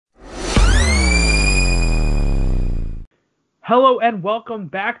Hello and welcome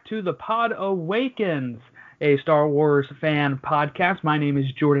back to the Pod Awakens, a Star Wars fan podcast. My name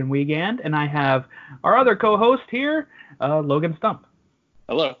is Jordan Wiegand, and I have our other co-host here, Logan Stump.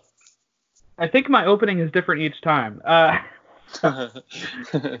 Hello. I think my opening is different each time.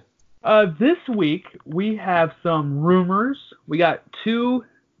 This week, we have some rumors. We got two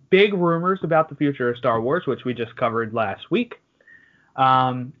big rumors about the future of Star Wars, which we just covered last week.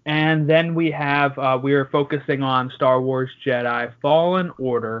 And then we are focusing on Star Wars Jedi Fallen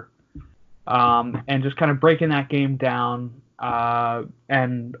Order, and just kind of breaking that game down,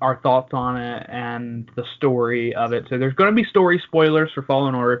 and our thoughts on it and the story of it. So there's going to be story spoilers for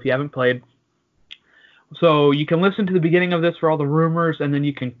Fallen Order if you haven't played. So you can listen to the beginning of this for all the rumors, and then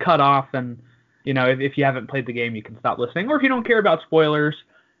you can cut off, and, if you haven't played the game, you can stop listening. Or if you don't care about spoilers,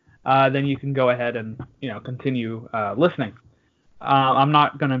 then you can go ahead and, continue listening. I'm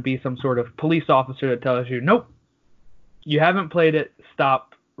not going to be some sort of police officer that tells you, nope, you haven't played it,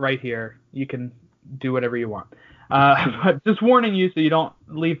 stop right here. You can do whatever you want. But just warning you so you don't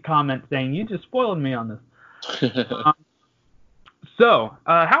leave comments saying, you just spoiled me on this. So,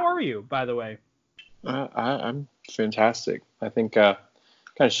 how are you, by the way? I'm fantastic. I think kind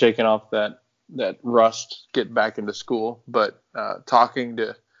of shaking off that rust, getting back into school, but talking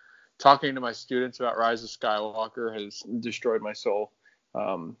to my students about Rise of Skywalker has destroyed my soul.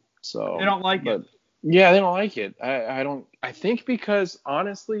 So they don't like it. Yeah, they don't like it. I think because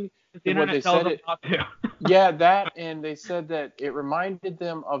honestly, the internet tells them not to. Yeah, that, and they said that it reminded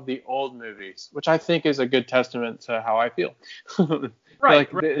them of the old movies, which I think is a good testament to how I feel. Right.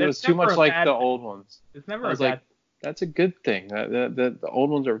 It was too much like the old ones. It's never a bad. That's a good thing. The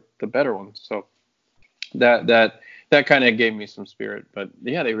old ones are the better ones. So that kind of gave me some spirit. But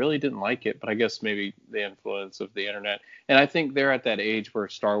yeah, they really didn't like it. But I guess maybe the influence of the internet. And I think they're at that age where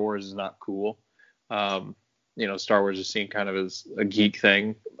Star Wars is not cool. Star Wars is seen kind of as a geek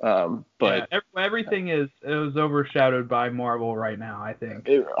thing. But yeah, everything is overshadowed by Marvel right now, I think.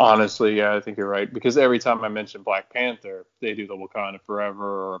 Honestly, yeah, I think you're right. Because every time I mention Black Panther, they do the Wakanda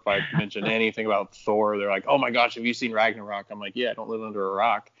Forever. Or if I mention anything about Thor, they're like, oh my gosh, have you seen Ragnarok? I'm like, yeah, I don't live under a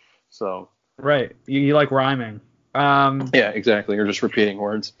rock. So. Right. You like rhyming. Yeah, exactly. You're just repeating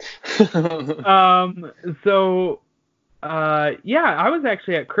words. I was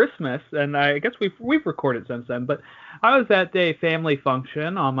actually at Christmas, and I guess we've recorded since then, but I was at a family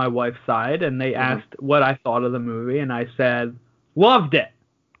function on my wife's side, and they asked what I thought of the movie, and I said, loved it,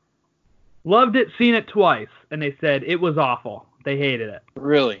 seen it twice, and they said it was awful. They hated it.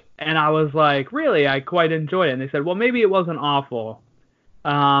 Really? And I was like, really? I quite enjoyed it. And they said, well, maybe it wasn't awful,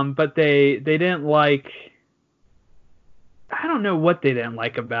 but they didn't like. I don't know what they didn't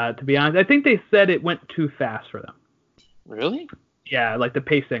like about it, to be honest. I think they said it went too fast for them. Really? Yeah, like the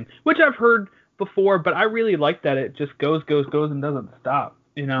pacing, which I've heard before, but I really like that it just goes and doesn't stop.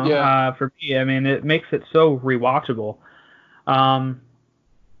 Yeah. For me, I mean, it makes it so rewatchable.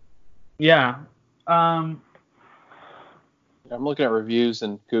 Yeah. I'm looking at reviews,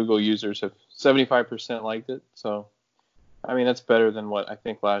 and Google users have 75% liked it. So, I mean, that's better than what I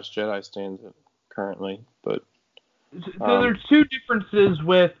think Last Jedi stands at currently, but. So there's two differences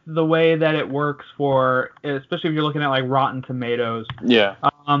with the way that it works especially if you're looking at like Rotten Tomatoes. Yeah.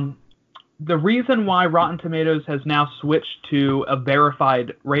 The reason why Rotten Tomatoes has now switched to a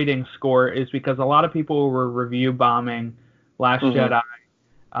verified rating score is because a lot of people were review bombing Last Jedi.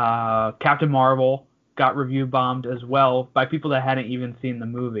 Captain Marvel got review bombed as well by people that hadn't even seen the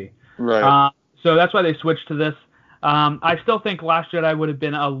movie. Right. So that's why they switched to this. I still think Last Jedi would have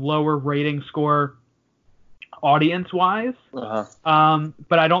been a lower rating score audience-wise,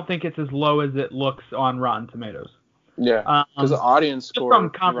 but I don't think it's as low as it looks on Rotten Tomatoes. Yeah, because the audience score from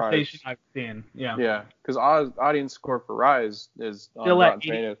conversation I've seen, yeah, because audience score for Rise is still at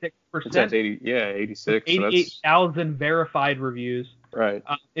 86%. It's at 86. 88,000 verified reviews. Right.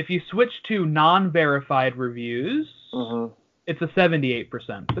 If you switch to non-verified reviews, it's a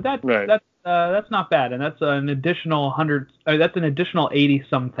 78%. But that's not bad, and that's an additional 100. That's an additional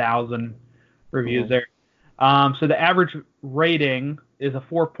 80-some thousand reviews there. So the average rating is a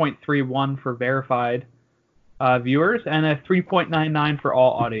 4.31 for verified viewers and a 3.99 for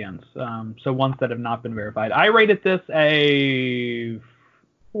all audience. So ones that have not been verified. I rated this a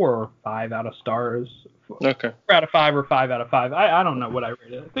 4 or 5 out of stars. Okay. 4 out of 5 or 5 out of 5. I don't know what I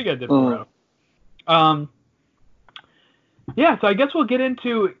rated. I think I did 4 out of 5. Yeah, so I guess we'll get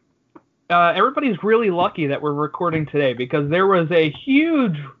into. Everybody's really lucky that we're recording today because there was a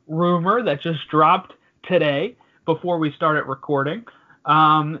huge rumor that just dropped today before we started recording.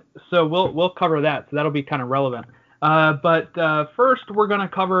 So we'll cover that. So that'll be kind of relevant. But first we're going to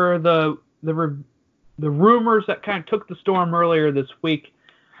cover the rumors that kind of took the storm earlier this week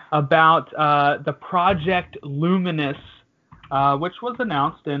about the Project Luminous, which was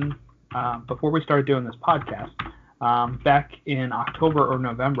announced in before we started doing this podcast, back in October or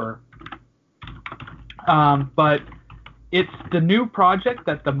November. But it's the new project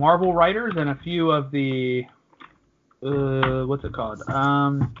that the Marvel writers and a few of the what's it called?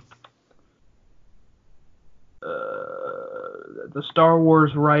 The Star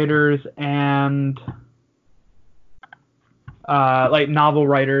Wars writers and like novel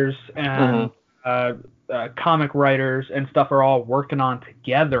writers and comic writers and stuff are all working on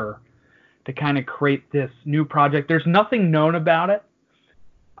together to kind of create this new project. There's nothing known about it.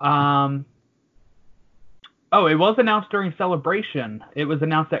 It was announced during Celebration. It was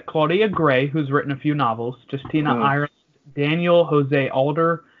announced that Claudia Gray, who's written a few novels, Justina Ireland, Daniel Jose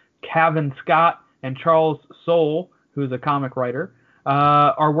Alder, Cavan Scott, and Charles Soule, who's a comic writer,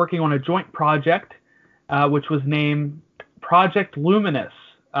 are working on a joint project, which was named Project Luminous.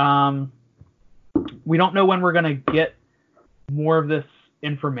 We don't know when we're going to get more of this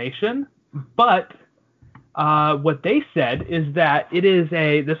information, but what they said is that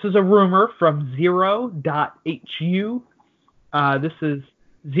this is a rumor from Zero.hu.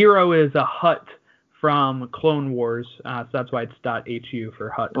 Zero is a Hut from Clone Wars, so that's why it's .hu for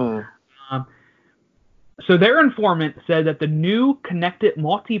Hut. So their informant said that the new connected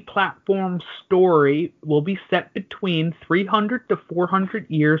multi-platform story will be set between 300 to 400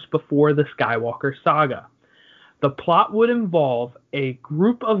 years before the Skywalker saga. The plot would involve a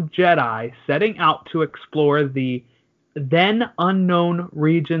group of Jedi setting out to explore the then unknown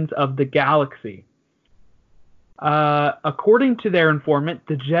regions of the galaxy. According to their informant,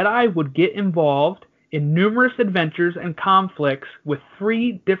 the Jedi would get involved in numerous adventures and conflicts with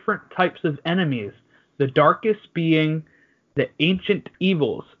 3 different types of enemies, the darkest being the ancient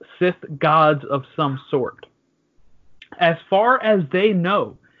evils, Sith gods of some sort. As far as they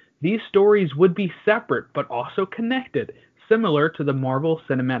know, these stories would be separate but also connected, similar to the Marvel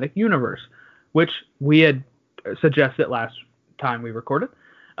Cinematic Universe, which we had suggested last time we recorded.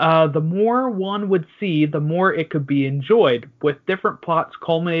 The more one would see, the more it could be enjoyed, with different plots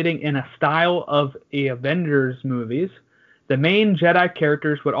culminating in a style of the Avengers movies. The main Jedi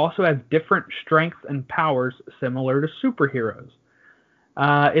characters would also have different strengths and powers similar to superheroes.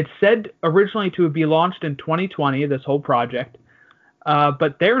 It's said originally to be launched in 2020, this whole project,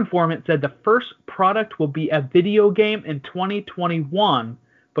 but their informant said the first product will be a video game in 2021,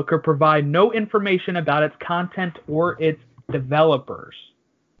 but could provide no information about its content or its developers.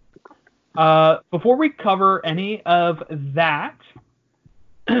 Before we cover any of that,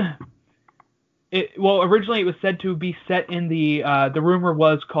 originally it was said to be set in the rumor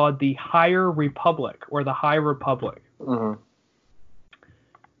was called the Higher Republic or the High Republic. Mm-hmm.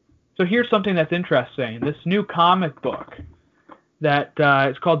 So here's something that's interesting. This new comic book that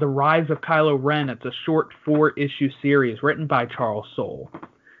it's called The Rise of Kylo Ren. It's a short 4-issue series written by Charles Soule.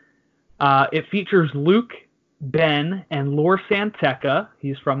 It features Luke, Ben, and Lor Santeca.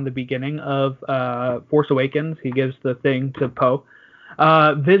 He's from the beginning of Force Awakens. He gives the thing to Poe.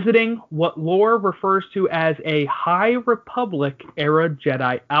 Visiting what Lore refers to as a High Republic era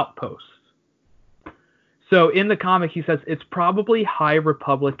Jedi outpost. So in the comic, he says it's probably High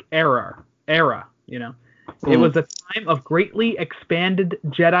Republic era, you know. It was a time of greatly expanded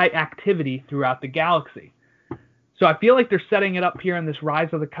Jedi activity throughout the galaxy. So I feel like they're setting it up here in this Rise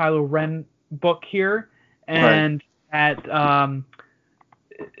of the Kylo Ren book here, and that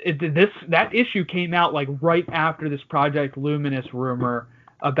issue came out like right after this Project Luminous rumor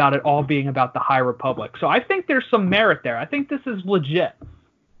about it all being about the High Republic. So I think there's some merit there. I think this is legit.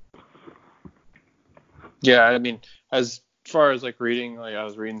 Yeah, I mean, as far as like reading, like I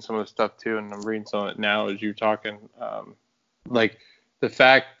was reading some of the stuff too, and I'm reading some of it now as you're talking. Like the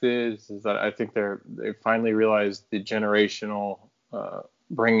fact is that I think they finally realized the generational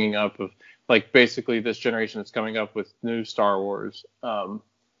bringing up of like basically this generation that's coming up with new Star Wars,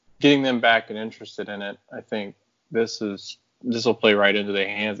 getting them back and interested in it. I think this will play right into their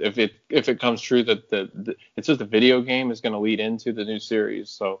hands if it comes true that it's just a video game is going to lead into the new series.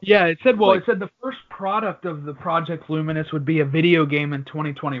 So yeah, it said the first product of the Project Luminous would be a video game in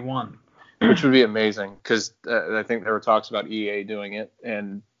 2021, which would be amazing because I think there were talks about EA doing it,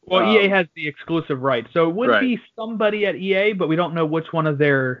 and EA has the exclusive right, so it would be somebody at EA, but we don't know which one of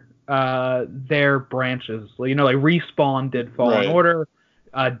their branches. You know, like Respawn did Fallen Order,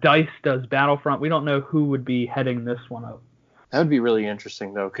 DICE does Battlefront. We don't know who would be heading this one up. That would be really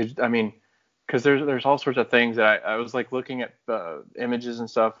interesting though, because there's all sorts of things that I was like looking at images and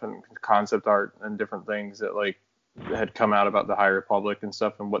stuff and concept art and different things that like had come out about the High Republic and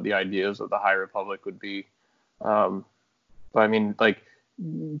stuff, and what the ideas of the High Republic would be. But I mean, like,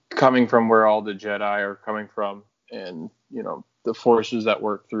 coming from where all the Jedi are coming from, and the forces that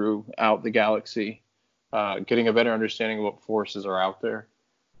work throughout the galaxy, getting a better understanding of what forces are out there.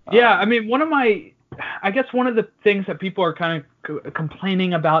 Yeah, I mean, one of the things that people are kind of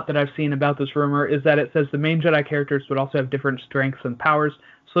complaining about that I've seen about this rumor is that it says the main Jedi characters would also have different strengths and powers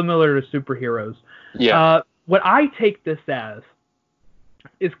similar to superheroes. Yeah. What I take this as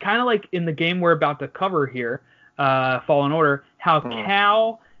is kind of like in the game we're about to cover here, Fallen Order, how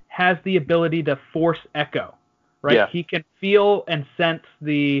Cal has the ability to force echo, right? Yeah. He can feel and sense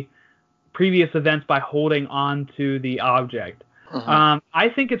the previous events by holding on to the object.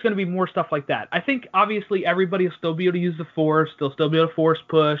 I think it's going to be more stuff like that. I think obviously everybody will still be able to use the Force. They'll still be able to Force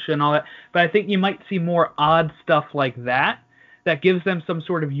push and all that. But I think you might see more odd stuff like that gives them some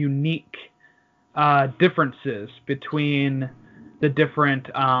sort of unique differences between the different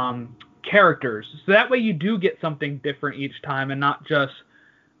characters. So that way you do get something different each time and not just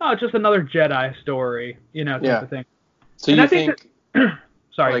another Jedi story, type of thing. So you think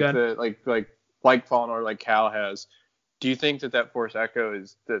sorry, like go ahead. like Fallen Order, like Cal has. Do you think that Force Echo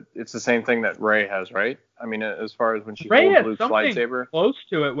is that it's the same thing that Rey has, right? I mean, as far as when she holds Luke's lightsaber, close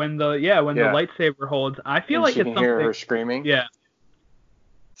to it when the lightsaber holds. I feel like she can hear her screaming. Yeah.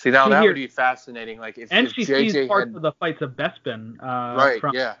 See, now that would be fascinating. Like if she JJ sees parts of the fights of Bespin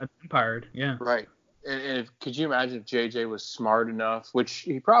from Empire. Yeah. Right. And could you imagine if JJ was smart enough, which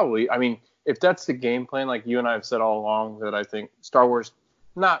he probably. I mean, if that's the game plan, like you and I have said all along, that I think Star Wars.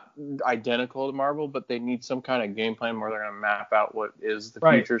 Not identical to Marvel, but they need some kind of game plan where they're going to map out what is the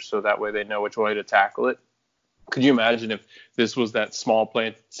future, so that way they know which way to tackle it. Could you imagine if this was that small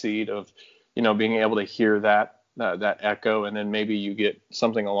planted seed of, being able to hear that echo, and then maybe you get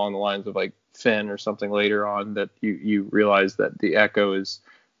something along the lines of like Finn or something later on that you realize that the echo is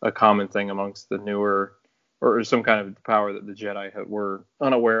a common thing amongst the newer, or some kind of power that the Jedi were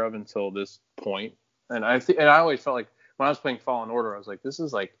unaware of until this point. And I always felt like, when I was playing Fallen Order, I was like, this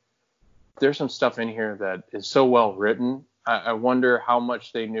is like, there's some stuff in here that is so well written. I wonder how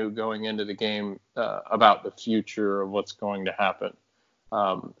much they knew going into the game about the future of what's going to happen,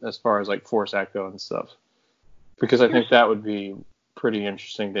 as far as like Force Echo and stuff. Because I think that would be pretty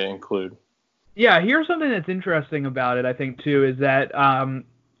interesting to include. Yeah, here's something that's interesting about it, I think, too, is that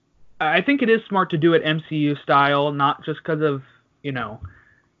I think it is smart to do it MCU style, not just because of,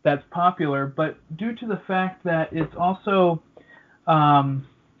 that's popular, but due to the fact that it's also, I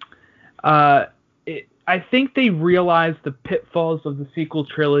think they realize the pitfalls of the sequel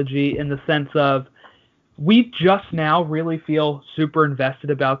trilogy in the sense of we just now really feel super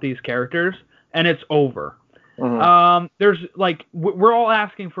invested about these characters, and it's over. There's like we're all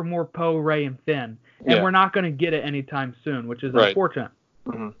asking for more Poe, Rey, and Finn, and we're not going to get it anytime soon, which is unfortunate.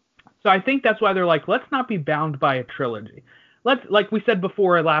 So I think that's why they're like, let's not be bound by a trilogy. Like we said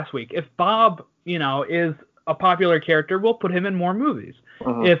before last week, if Bob, is a popular character, we'll put him in more movies.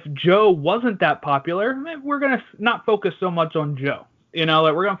 If Joe wasn't that popular, we're going to not focus so much on Joe. We're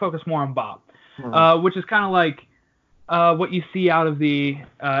going to focus more on Bob, which is kind of like what you see out of the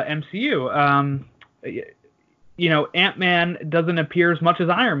MCU. Ant-Man doesn't appear as much as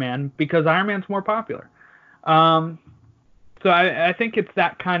Iron Man because Iron Man's more popular. So I think it's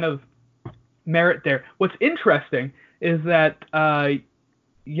that kind of merit there. What's interesting is that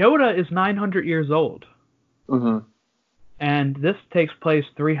Yoda is 900 years old. And this takes place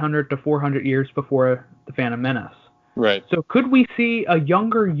 300 to 400 years before The Phantom Menace. Right. So could we see a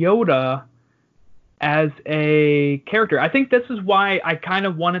younger Yoda as a character? I think this is why I kind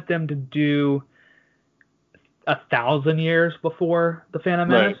of wanted them to do 1,000 years before The Phantom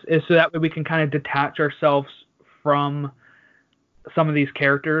Menace, is so that way we can kind of detach ourselves from some of these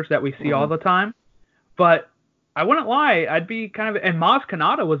characters that we see all the time. But I wouldn't lie, I'd be kind of, and Maz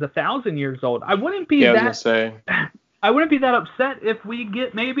Kanata was 1,000 years old. I wouldn't be I wouldn't be that upset if we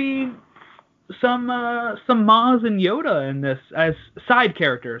get maybe some Maz and Yoda in this as side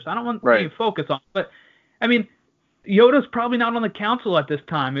characters. I don't want to focus on, but I mean, Yoda's probably not on the council at this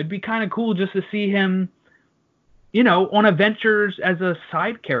time. It'd be kind of cool just to see him, on adventures as a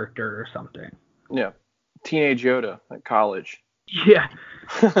side character or something. Yeah, teenage Yoda at college. Yeah.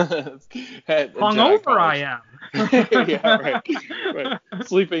 Hungover I am. Yeah, right.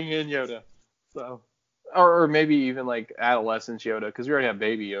 Sleeping in Yoda. So, or maybe even like adolescence Yoda, because we already have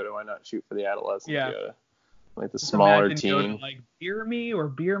baby Yoda. Why not shoot for the adolescence Yoda? Like the smaller teen. Yoda, like, beer me or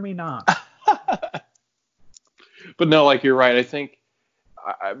beer me not. But no, like you're right. I think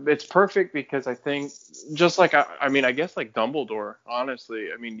it's perfect because I think just like I guess like Dumbledore.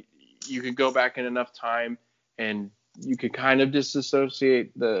 Honestly, I mean, you could go back in enough time and you could kind of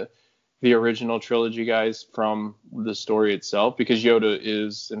disassociate the original trilogy guys from the story itself, because Yoda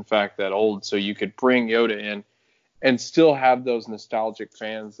is in fact that old. So you could bring Yoda in and still have those nostalgic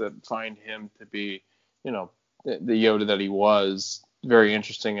fans that find him to be, the Yoda that he was, very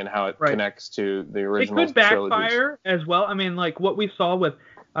interesting in how it connects to the original trilogy. It could backfire as well. I mean, like what we saw with,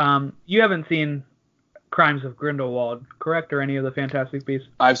 you haven't seen Crimes of Grindelwald, correct, or any of the Fantastic Beasts?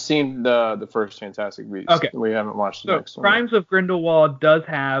 I've seen the first Fantastic Beasts. Okay. We haven't watched the next one. Crimes of Grindelwald does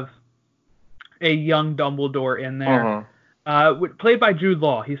have a young Dumbledore in there, played by Jude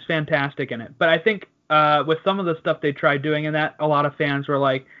Law. He's fantastic in it. But I think with some of the stuff they tried doing in that, a lot of fans were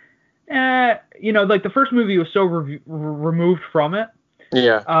like, like the first movie was so removed from it.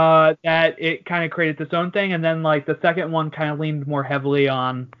 Yeah. That it kind of created its own thing, and then like the second one kind of leaned more heavily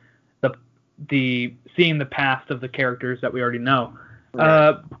on the seeing the past of the characters that we already know.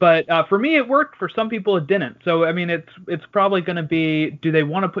 Right. But for me, it worked. For some people, it didn't. So I mean, it's probably going to be, do they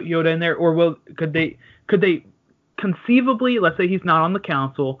want to put Yoda in there, or could they conceivably, let's say he's not on the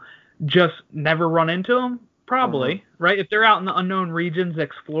council, just never run into him? Probably, right? If they're out in the unknown regions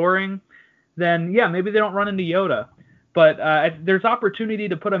exploring, then yeah, maybe they don't run into Yoda. But there's opportunity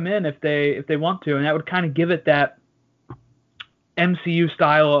to put him in if they want to, and that would kind of give it that MCU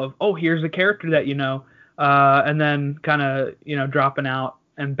style of, oh, here's a character that you know, and then kind of dropping out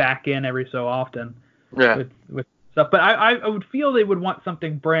and back in every so often with stuff. But I would feel they would want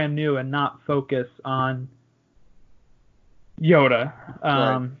something brand new and not focus on Yoda.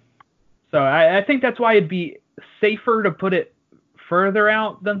 So I think that's why it'd be safer to put it further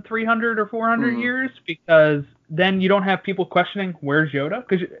out than 300 or 400 years, because then you don't have people questioning where's Yoda,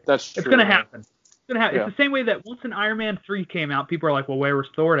 because it's going to happen. It's the same way that once an Iron Man 3 came out, people are like, well, where was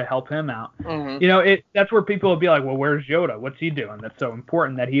Thor to help him out? That's where people will be like, well, where's Yoda? What's he doing? That's so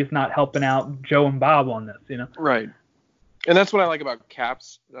important that he's not helping out Joe and Bob on this, Right. And that's what I like about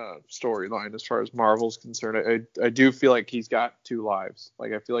Cap's storyline as far as Marvel's concerned. I do feel like he's got two lives.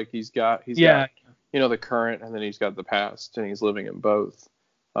 Like I feel like he's got the current, and then he's got the past, and he's living in both,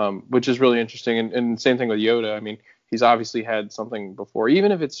 which is really interesting. And same thing with Yoda. I mean, he's obviously had something before,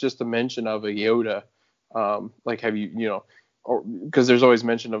 even if it's just a mention of a Yoda. Like, have because there's always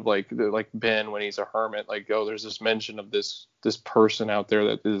mention of like Ben when he's a hermit. Like, oh, there's this mention of this person out there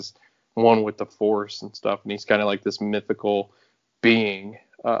that is one with the Force and stuff, and he's kind of like this mythical being,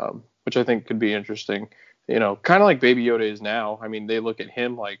 which I think could be interesting. Kind of like Baby Yoda is now. I mean, they look at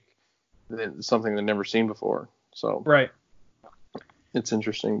him like something they've never seen before. So it's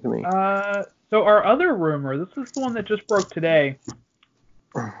interesting to me. So our other rumor, this is the one that just broke today.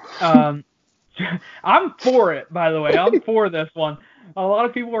 I'm for it, by the way. I'm for this one. A lot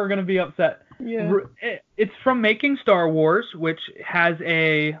of people are going to be upset. Yeah. It's from Making Star Wars, which has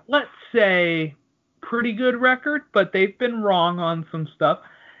a, let's say, pretty good record, but they've been wrong on some stuff.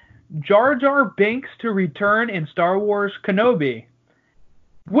 Jar Jar Binks to return in Star Wars Kenobi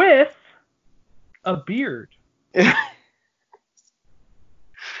with a beard. Have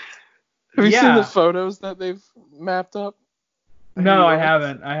you seen the photos that they've mapped up? No, I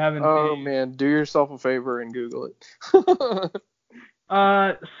haven't. Oh man, do yourself a favor and Google it.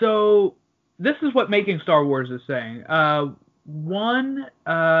 So this is what Making Star Wars is saying. One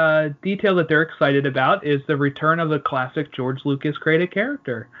detail that they're excited about is the return of the classic George Lucas created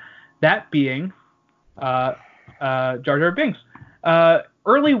character, that being Jar Jar Binks.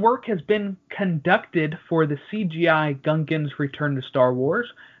 Early work has been conducted for the CGI Gungan's return to Star Wars.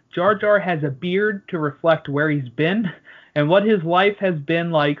 Jar Jar has a beard to reflect where he's been and what his life has been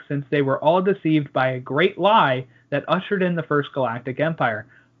like since they were all deceived by a great lie that ushered in the First Galactic Empire.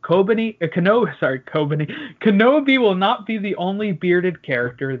 Kenobi will not be the only bearded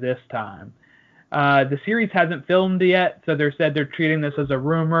character this time. The series hasn't filmed yet, so they're treating this as a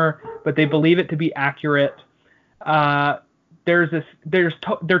rumor, but they believe it to be accurate. They're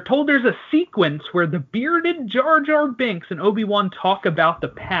told there's a sequence where the bearded Jar Jar Binks and Obi-Wan talk about the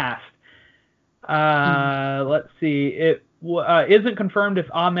past. Let's see. It isn't confirmed if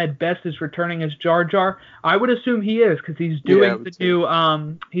Ahmed Best is returning as Jar Jar. I would assume he is, because he's doing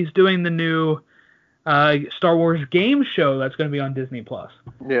the new Star Wars game show that's going to be on Disney Plus.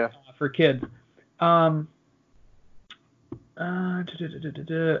 Yeah. For kids. The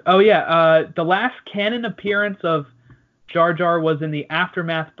last canon appearance of Jar Jar was in the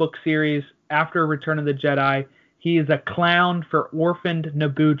Aftermath book series after Return of the Jedi. He is a clown for orphaned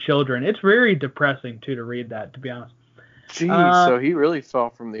Naboo children. It's very depressing, too, to read that, to be honest. Jeez, so he really fell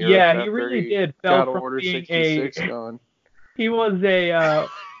from the earth. Yeah, he really did. Fell from Order being 66 going. He was a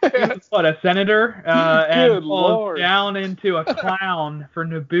senator, and falls down into a clown for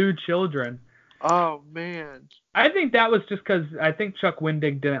Naboo children. Oh man. I think that was just because I think Chuck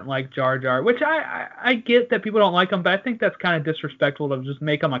Wendig didn't like Jar Jar, which I get that people don't like him, but I think that's kind of disrespectful to just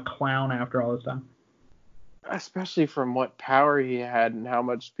make him a clown after all this time. Especially from what power he had and how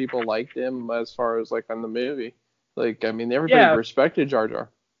much people liked him as far as like on the movie. Like, I mean, everybody Yeah, respected Jar Jar.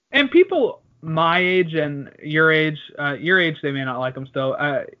 and people my age and your age they may not like him still.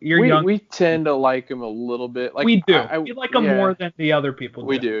 You're young. We tend to like him a little bit. Like We do. We like him yeah, more than the other people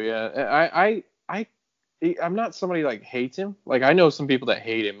we do. do. Yeah, I'm not somebody like hates him. Like I know some people that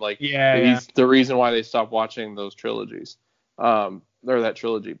hate him. Like Yeah, yeah. he's the reason why they stopped watching those trilogies, or that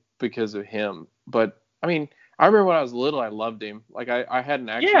trilogy because of him. But I mean, I remember when I was little, I loved him. Like I had an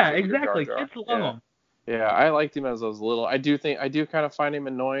action Yeah, figure Jar exactly. Jar. Kids love Yeah. him. Yeah, I liked him as I was little. I do kind of find him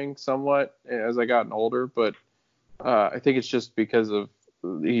annoying somewhat as I gotten older, but I think it's just because of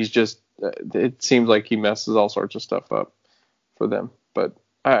he's just it seems like he messes all sorts of stuff up for them. But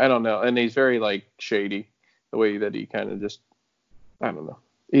I don't know, and he's very like shady the way that he kind of just I don't know.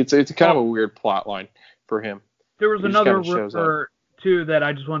 It's kind of a weird plot line for him. There was He just another kind of shows up. rumor too that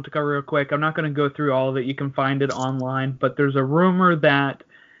I just want to cover real quick. I'm not going to go through all of it. You can find it online, but there's a rumor that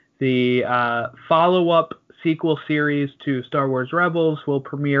the follow-up sequel series to Star Wars Rebels will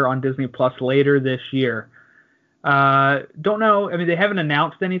premiere on Disney Plus later this year. Don't know. I mean, they haven't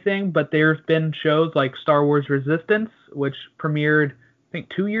announced anything, but there's been shows like Star Wars Resistance, which premiered, I think,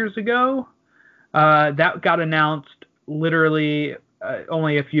 2 years ago. That got announced literally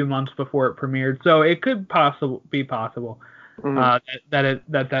only a few months before it premiered, so it could be possible that's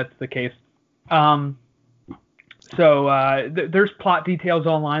the case. There's plot details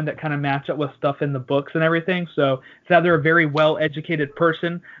online that kind of match up with stuff in the books and everything. So it's either a very well-educated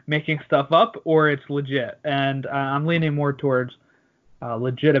person making stuff up or it's legit. And I'm leaning more towards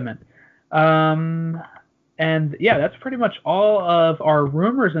legitimate. And yeah, that's pretty much all of our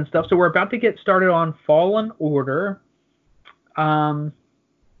rumors and stuff. So we're about to get started on Fallen Order. And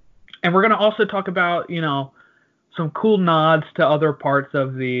we're going to also talk about, some cool nods to other parts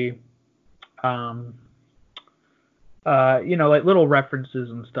of the like little references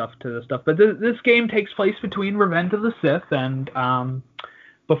and stuff to the stuff. But this game takes place between Revenge of the Sith and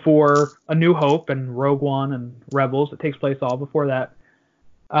before A New Hope and Rogue One and Rebels. It takes place all before that.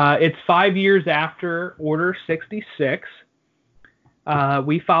 It's 5 years after Order 66.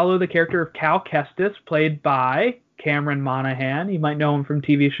 We follow the character of Cal Kestis, played by Cameron Monaghan. You might know him from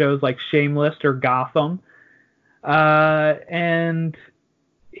TV shows like Shameless or Gotham. And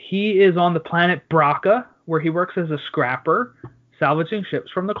he is on the planet Bracca, where he works as a scrapper, salvaging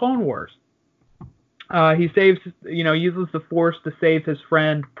ships from the Clone Wars. He uses the Force to save his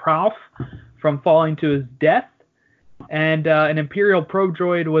friend Prouf from falling to his death. And an Imperial probe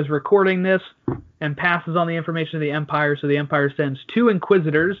droid was recording this and passes on the information to the Empire, so the Empire sends 2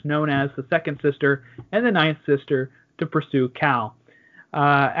 Inquisitors, known as the Second Sister and the Ninth Sister, to pursue Cal.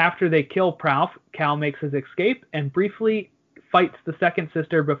 After they kill Prouf, Cal makes his escape and briefly fights the Second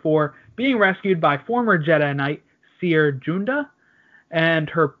Sister before being rescued by former Jedi Knight Seer Junda and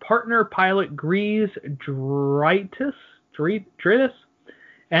her partner pilot Grease Dritus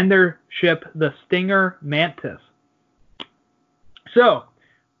and their ship, the Stinger Mantis. So,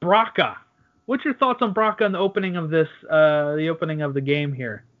 Bracca. What's your thoughts on Bracca and the opening of the game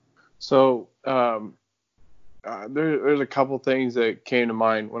here? So, there's a couple things that came to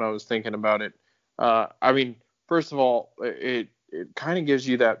mind when I was thinking about it. I mean, first of all, it kind of gives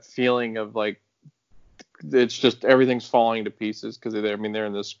you that feeling of like it's just everything's falling to pieces because they're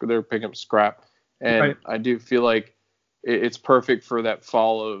they're picking up scrap, and right. I do feel like it's perfect for that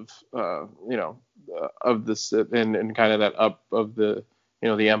fall of this and kind of that up of the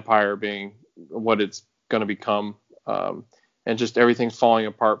the Empire being what it's going to become, and just everything's falling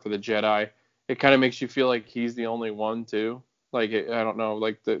apart for the Jedi. It kind of makes you feel like he's the only one too. Like I don't know,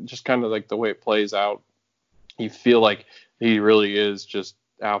 like just kind of like the way it plays out. You feel like he really is just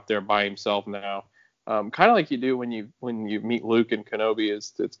out there by himself now. Kind of like you do when you meet Luke and Kenobi.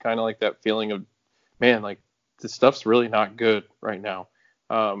 It's kind of like that feeling of, man, like this stuff's really not good right now.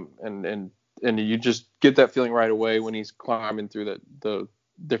 And you just get that feeling right away when he's climbing through the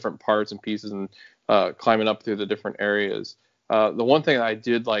different parts and pieces and climbing up through the different areas. The one thing that I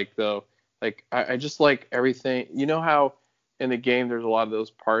did like though, like I just like everything. You know how in the game there's a lot of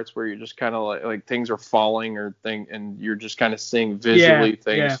those parts where you're just kind of like things are falling and you're just kind of seeing visually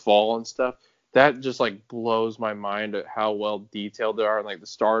things fall and stuff. That just like blows my mind at how well detailed they are, and like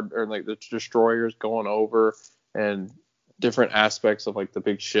the destroyers going over and different aspects of like the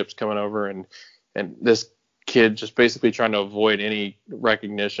big ships coming over and this kid just basically trying to avoid any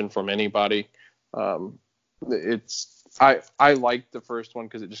recognition from anybody. It's I like the first one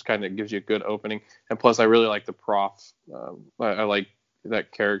because it just kind of gives you a good opening, and plus I really like the prof. I like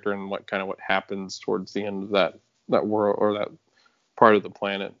that character and what happens towards the end of that world or that part of the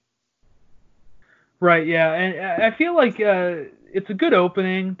planet. Right. Yeah, and I feel like it's a good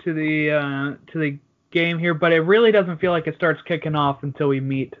opening to the game here, but it really doesn't feel like it starts kicking off until we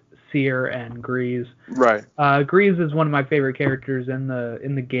meet Seer and Grease. Right. Grease is one of my favorite characters in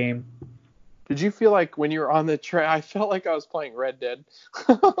the game. Did you feel like when you were on the train? I felt like I was playing Red Dead.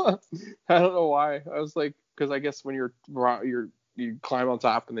 I don't know why. I was like, because I guess when you climb on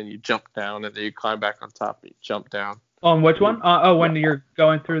top and then you jump down and then you climb back on top and you jump down. On which one? When you're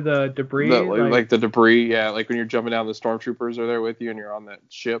going through the debris? Like the debris, yeah. Like when you're jumping down, the stormtroopers are there with you and you're on that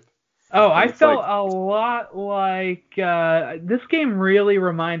ship. Oh, I felt a lot like this game really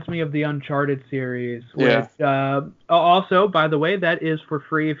reminds me of the Uncharted series. Which, also, by the way, that is for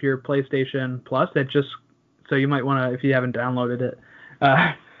free if you're PlayStation Plus. So you might want to, if you haven't downloaded it,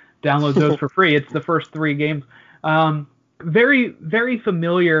 download those for free. It's the first 3 games. Very, very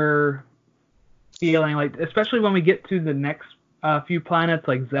familiar feeling, like especially when we get to the next few planets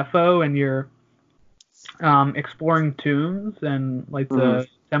like Zepho and you're exploring tombs and like the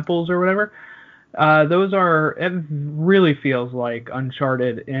temples or whatever. It really feels like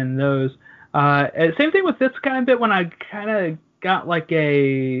Uncharted in those. Same thing with this kind of bit when I kind of got like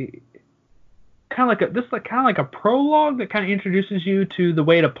a prologue that kind of introduces you to the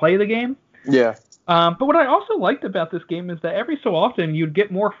way to play the game. Yeah. But what I also liked about this game is that every so often you'd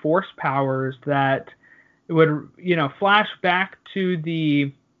get more force powers that would, flash back to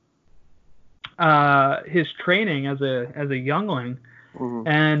the his training as a youngling,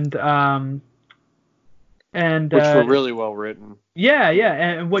 and which were really well written. Yeah,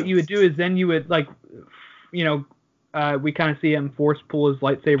 and what you would do is then you would we kind of see him force pull his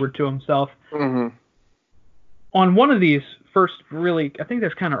lightsaber to himself. On one of these first, really, I think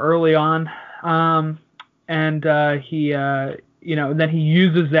that's kind of early on, and he then he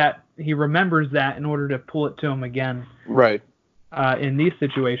uses that, he remembers that in order to pull it to him again. Right. In these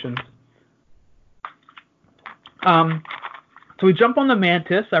situations. So we jump on the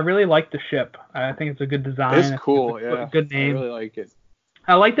Mantis. I really like the ship. I think it's a good design. It's cool, yeah. Good name. I really like it.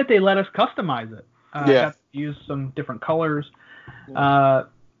 I like that they let us customize it. I got to use some different colors. But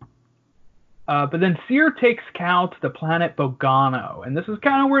then Seer takes Cal to the planet Bogano, and this is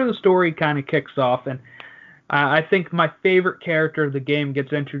kind of where the story kind of kicks off. And I think my favorite character of the game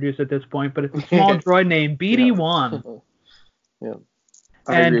gets introduced at this point, but it's a small droid named BD-1. Yeah.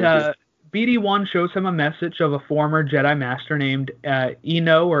 And BD-1 shows him a message of a former Jedi Master named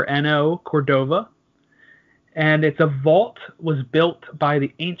Eno Cordova. And it's a vault was built by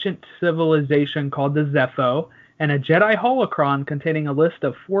the ancient civilization called the Zepho, and a Jedi holocron containing a list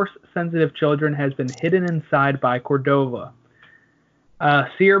of Force-sensitive children has been hidden inside by Cordova.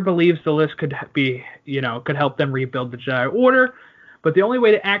 Seer believes the list could help them rebuild the Jedi Order, but the only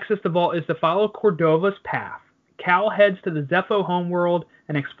way to access the vault is to follow Cordova's path. Cal heads to the Zepho homeworld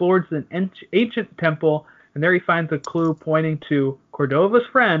and explores an ancient temple, and there he finds a clue pointing to Cordova's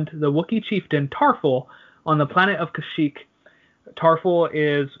friend, the Wookiee chieftain Tarful, on the planet of Kashyyyk. Tarful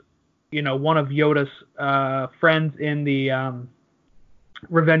is, one of Yoda's friends in the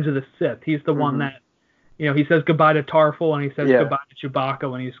Revenge of the Sith. He's the one that, he says goodbye to Tarful and he says goodbye to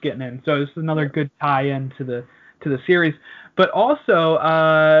Chewbacca when he's getting in. So this is another good tie-in to the series. But also,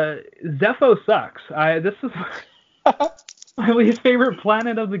 Zepho sucks. This is my least favorite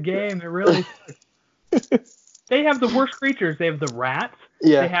planet of the game. It really sucks. They have the worst creatures. They have the rats.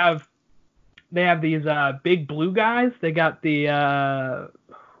 Yeah. They have these big blue guys. They got the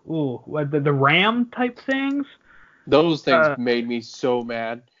ram type things. Those things made me so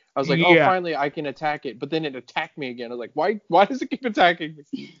mad. I was like, finally I can attack it, but then it attacked me again. I was like, why does it keep attacking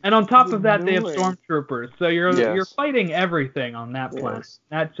me? And on top of that, they have stormtroopers. So you're fighting everything on that planet.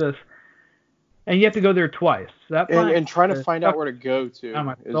 That's just, and you have to go there twice. And trying to find out where to go to is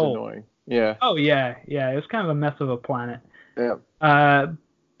annoying. Yeah. Oh yeah. It was kind of a mess of a planet. Yeah.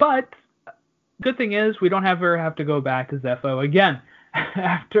 But good thing is we don't ever have to go back to Zepho again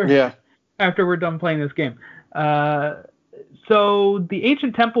after we're done playing this game. So the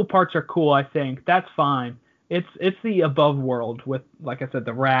ancient temple parts are cool, I think. That's fine. It's the above world with, like I said,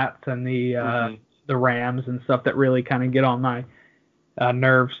 the rats and the rams and stuff that really kind of get on my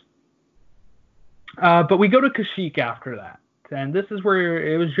nerves. But we go to Kashyyyk after that. And this is where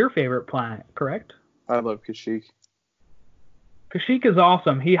it was your favorite planet, correct? I love Kashyyyk. Kashyyyk is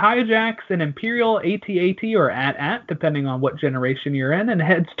awesome. He hijacks an Imperial AT-AT or AT-AT, depending on what generation you're in, and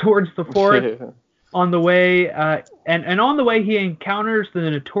heads towards the forest. On the way, and on the way, he encounters the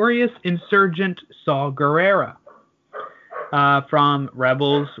notorious insurgent Saw Gerrera. from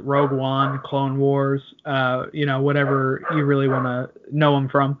Rebels, Rogue One, Clone Wars, whatever you really want to know him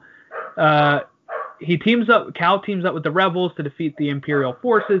from. Cal teams up with the Rebels to defeat the Imperial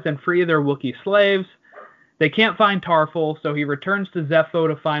forces and free their Wookiee slaves. They can't find Tarful, so he returns to Zepho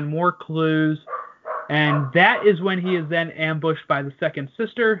to find more clues, and that is when he is then ambushed by the second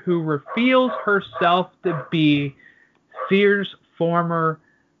sister, who reveals herself to be Cere's former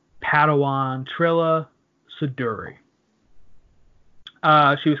Padawan, Trilla Suduri.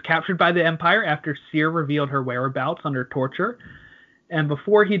 She was captured by the Empire after Cere revealed her whereabouts under torture. And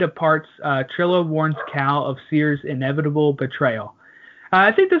before he departs, Trilla warns Cal of Cere's inevitable betrayal.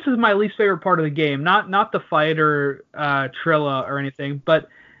 I think this is my least favorite part of the game. Not the fight or Trilla or anything, but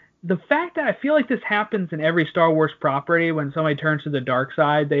the fact that I feel like this happens in every Star Wars property when somebody turns to the dark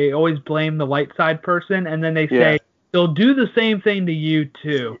side. They always blame the light side person, and then they say, they'll do the same thing to you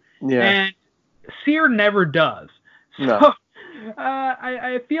too. Yeah. And Cere never does. No. So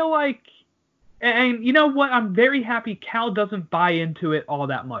I feel like, and you know what? I'm very happy Cal doesn't buy into it all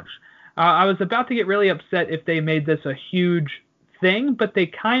that much. I was about to get really upset if they made this a huge thing, but they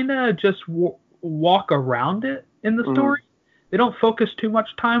kind of just walk around it in the story. They don't focus too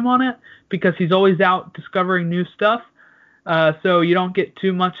much time on it because he's always out discovering new stuff. So you don't get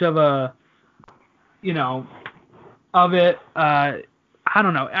too much of a, of it. I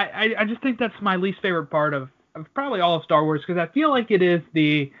don't know. I just think that's my least favorite part of probably all of Star Wars, because I feel like it's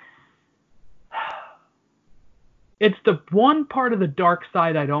the one part of the dark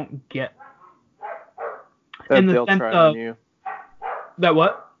side I don't get. That in the they'll sense try of, on you. That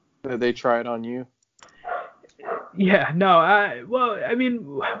what? That they try it on you. Yeah, no.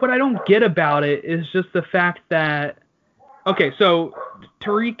 What I don't get about it is just the fact that, okay, so to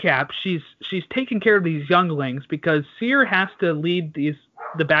recap, she's taking care of these younglings because Cere has to lead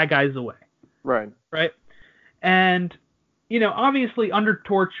the bad guys away. Right. Right. And, obviously under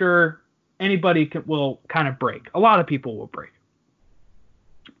torture, anybody will kind of break. A lot of people will break.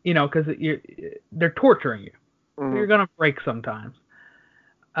 Because they're torturing you. Mm-hmm. You're going to break sometimes.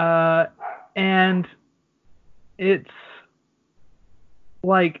 And it's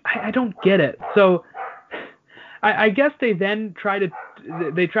like, I don't get it. So I guess they then try to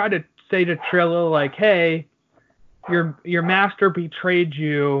say to Trilla, like, hey, your master betrayed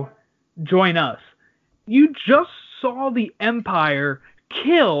you, join us. You just saw the Empire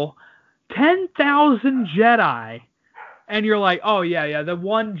kill 10,000 Jedi, and you're like, oh yeah, the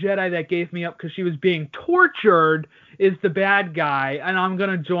one Jedi that gave me up because she was being tortured is the bad guy, and I'm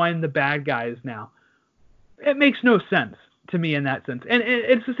gonna join the bad guys now. It makes no sense to me in that sense. And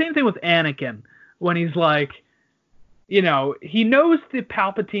it's the same thing with Anakin when he's like, he knows that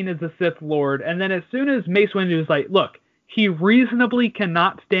Palpatine is the Sith Lord, and then as soon as Mace Windu is like, look, he reasonably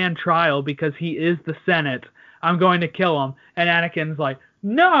cannot stand trial because he is the Senate, I'm going to kill him. And Anakin's like,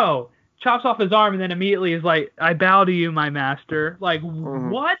 no! Chops off his arm and then immediately is like, I bow to you, my master. Like,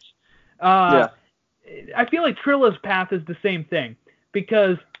 what? I feel like Trilla's path is the same thing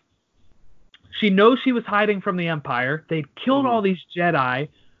because she knows she was hiding from the Empire. They'd killed all these Jedi.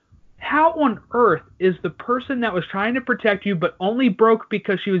 How on earth is the person that was trying to protect you but only broke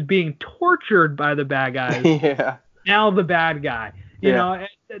because she was being tortured by the bad guys now the bad guy? You know,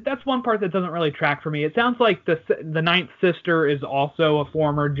 that's one part that doesn't really track for me. It sounds like the ninth sister is also a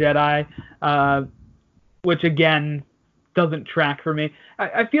former Jedi, which again doesn't track for me.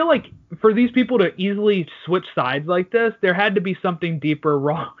 I feel like for these people to easily switch sides like this, there had to be something deeper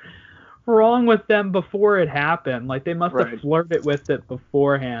wrong with them before it happened. Like they must have flirted with it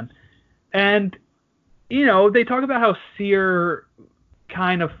beforehand. And, they talk about how Cere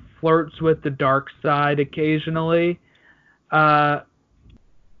kind of flirts with the dark side occasionally. And,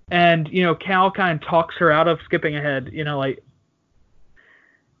 Cal kind of talks her out of skipping ahead, like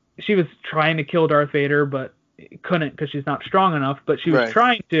she was trying to kill Darth Vader, but couldn't because she's not strong enough, but she was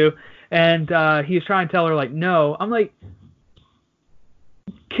trying to. And he's trying to tell her, like, no. I'm like,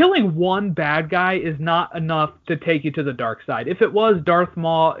 killing one bad guy is not enough to take you to the dark side. If it was Darth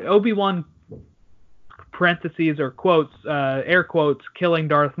Maul, Obi-Wan, parentheses or quotes, air quotes, killing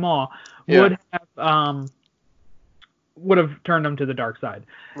Darth Maul would have turned him to the dark side.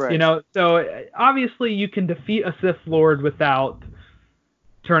 Right. So obviously you can defeat a Sith Lord without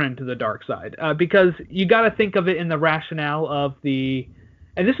turning to the dark side, because you got to think of it in the rationale of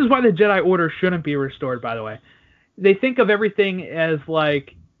and this is why the Jedi Order shouldn't be restored, by the way. They think of everything as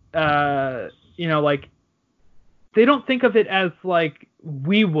like, like they don't think of it as like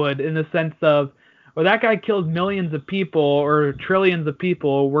we would in the sense of, well, that guy killed millions of people or trillions of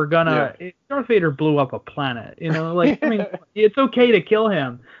people. We're gonna. Darth Vader blew up a planet. I mean, it's okay to kill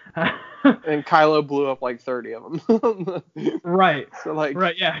him. And Kylo blew up like 30 of them. Right. So like,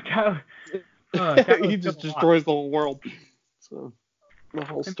 right, yeah. Kylo's he killed just a lot. destroys the whole world. So the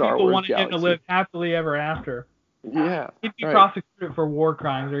whole And Star people Wars wanted him to galaxy. live happily ever after. Yeah, He'd be right. prosecuted for war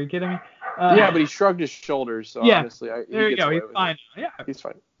crimes. Are you kidding me? Yeah, but he shrugged his shoulders, so Yeah. honestly, he There you gets go. away He's with fine. it. Yeah. He's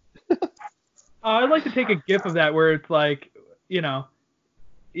fine. I'd like to take a gif of that where it's like,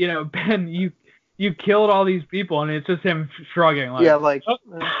 Ben, you killed all these people, and it's just him shrugging, like, Yeah, like, oh,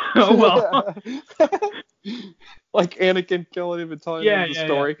 oh well. like Anakin killing him and telling Yeah, him the yeah,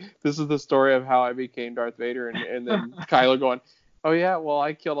 story. This is the story of how I became Darth Vader, and then Kylo going, oh yeah, well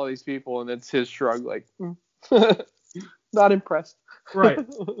I killed all these people, and it's his shrug, like, not impressed. Right.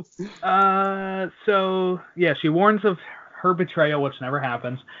 So yeah, she warns of her betrayal, which never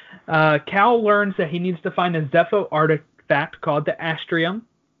happens. Cal learns that he needs to find a Zepho artifact called the Astrium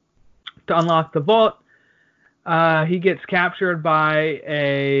to unlock the vault. He gets captured by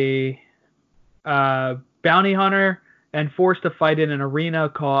a bounty hunter and forced to fight in an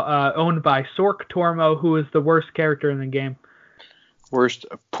arena owned by Sork Tormo, who is the worst character in the game. Worst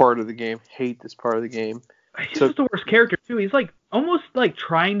part of the game. Hate this part of the game. He's just the worst character too. He's like almost like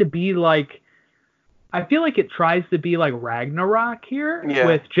trying to be like. I feel like it tries to be like Ragnarok here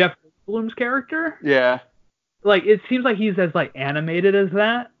with Jeff Goldblum's character. Yeah. Like it seems like he's as like animated as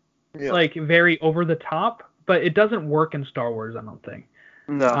that. Yeah. Like very over the top, but it doesn't work in Star Wars, I don't think.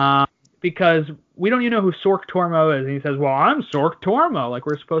 No. Because we don't even know who Sork Tormo is. And he says, well, I'm Sork Tormo. Like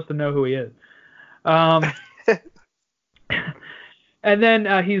we're supposed to know who he is. And then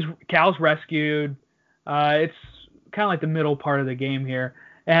Cal's rescued. It's kind of like the middle part of the game here.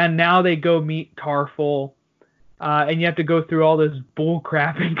 And now they go meet Tarful. And you have to go through all this bull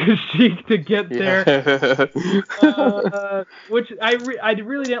crap in Kashyyyk to get there. Which I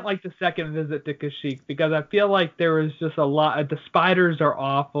really didn't like the second visit to Kashyyyk because I feel like there was just a lot. The spiders are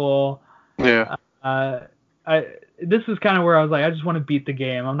awful. Yeah. This is kind of where I was like, I just want to beat the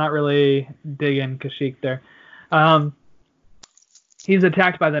game. I'm not really digging Kashyyyk there. He's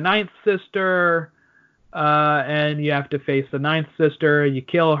attacked by the Ninth Sister, and you have to face the Ninth Sister. You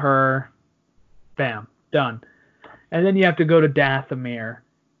kill her. Bam. Done. And then you have to go to Dathomir,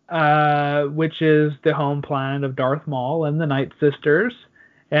 which is the home planet of Darth Maul and the Night Sisters.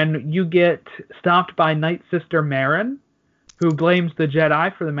 And you get stopped by Night Sister Marin, who blames the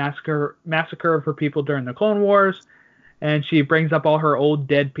Jedi for the massacre of her people during the Clone Wars. And she brings up all her old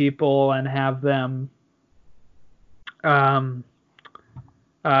dead people and have them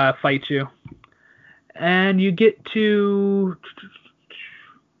fight you. And you get to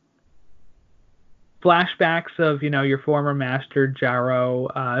flashbacks of, your former master, Jaro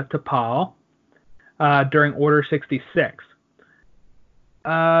Tapal, during Order 66.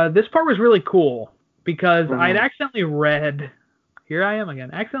 This part was really cool because I'd accidentally read, here I am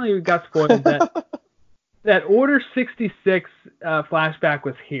again, accidentally got spoiled that Order 66 flashback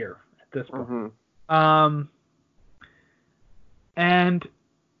was here at this point. And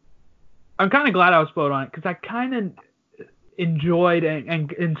I'm kind of glad I was spoiled on it because I kind of enjoyed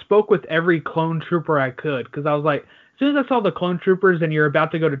and spoke with every clone trooper I could because I was like, as soon as I saw the clone troopers and you're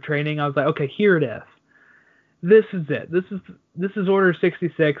about to go to training, I was like, okay, here it is. This is it. This is Order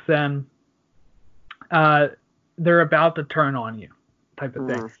 66, and they're about to turn on you, type of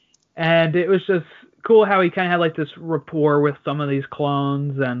thing. And it was just cool how he kind of had like this rapport with some of these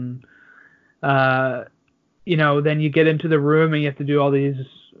clones, and then you get into the room and you have to do all these.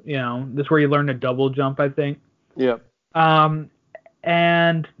 This is where you learn to double jump, I think. Yep.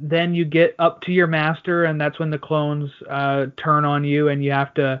 And then you get up to your master, and that's when the clones turn on you, and you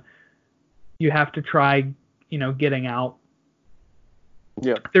have to try, getting out.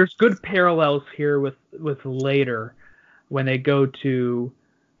 Yeah. There's good parallels here with later when they go to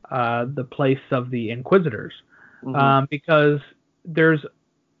the place of the Inquisitors, because there's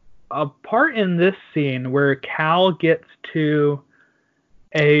a part in this scene where Cal gets to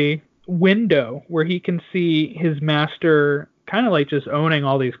a window where he can see his master kind of like just owning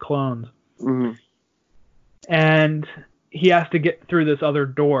all these clones. And he has to get through this other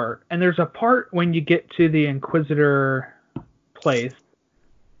door. And there's a part when you get to the Inquisitor place,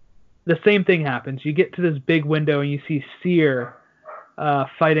 the same thing happens. You get to this big window and you see Seer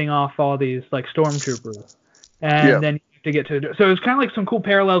fighting off all these like stormtroopers. And then you have to get to the door. So it's kind of like some cool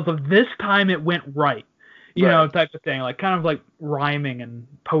parallels of this time it went right. Type of thing, like kind of like rhyming and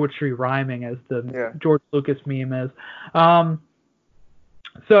poetry rhyming, as the George Lucas meme is.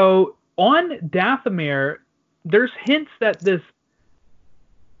 So on Dathomir, there's hints that this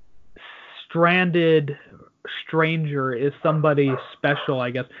stranded stranger is somebody special,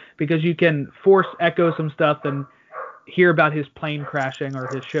 I guess, because you can force echo some stuff, and hear about his plane crashing or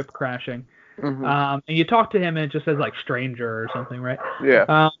his ship crashing. Mm-hmm. And you talk to him and it just says like stranger or something, right?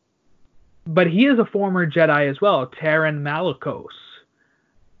 Yeah. But he is a former Jedi as well, Taron Malicos.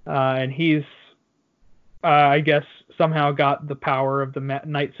 And he's, I guess, somehow got the power of the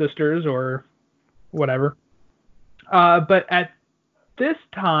Night Sisters or whatever. But at this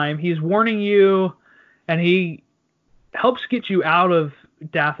time, he's warning you, and he helps get you out of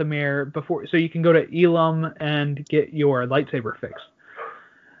Dathomir before, so you can go to Elam and get your lightsaber fixed.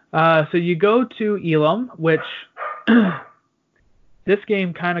 So you go to Elam, which this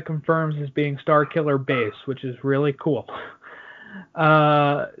game kind of confirms as being Starkiller Base, which is really cool.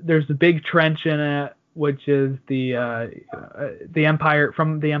 There's a big trench in it, which is the Empire,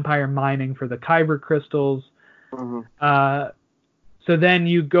 from the Empire mining for the Kyber crystals. Mm-hmm. So then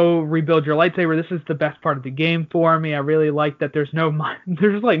you go rebuild your lightsaber. This is the best part of the game for me. I really like that there's no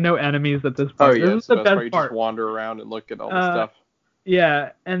like no enemies at this part. Oh yeah, this it's is the best best part. You part. just wander around and look at all the stuff.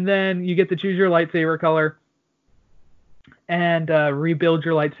 Yeah, and then you get to choose your lightsaber color and rebuild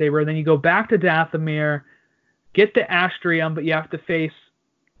your lightsaber. Then you go back to Dathomir, get the Astrium, but you have to face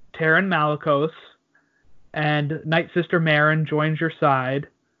Taron Malicos, and Night Sister Marin joins your side,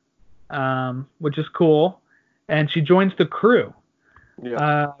 which is cool. And she joins the crew,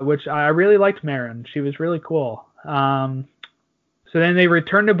 which I really liked Marin. She was really cool. So then they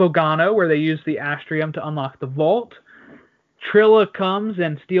return to Bogano, where they use the Astrium to unlock the vault. Trilla comes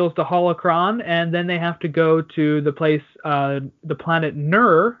and steals the holocron, and then they have to go to the place, the planet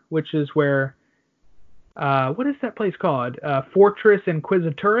Nur, which is where, what is that place called? Fortress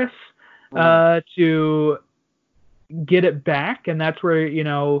Inquisitoris, to get it back, and that's where,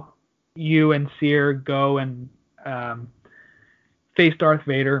 you and Seer go and face Darth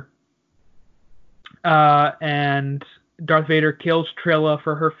Vader. And Darth Vader kills Trilla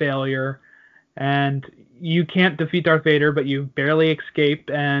for her failure, and you can't defeat Darth Vader, but you barely escape,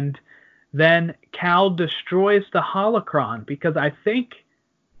 and then Cal destroys the holocron, because I think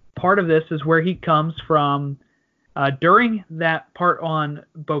part of this is where he comes from. During that part on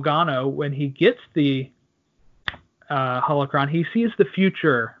Bogano, when he gets the holocron, he sees the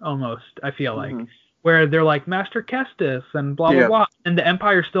future almost, I feel like, where they're like Master Kestis and blah, blah, blah, and the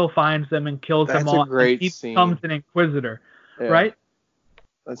Empire still finds them and kills them all, and he scene. becomes an Inquisitor, right?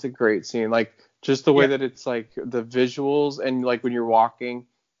 That's a great scene. Like, just the way that it's like the visuals, and like when you're walking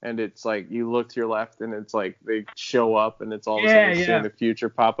and it's like you look to your left and it's like they show up and it's all of a sudden seeing the future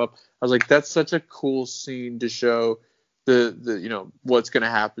pop up. I was like, that's such a cool scene to show the what's going to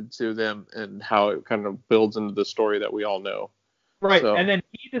happen to them and how it kind of builds into the story that we all know. Right. So, and then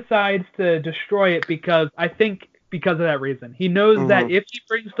he decides to destroy it because of that reason. He knows that if he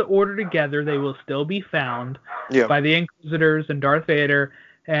brings the Order together, they will still be found by the Inquisitors and Darth Vader,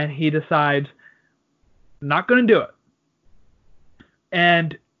 and he decides, not going to do it.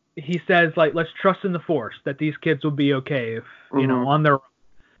 And he says, like, let's trust in the Force that these kids will be okay if, on their own,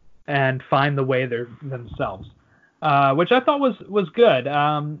 and find the way themselves. Which I thought was good.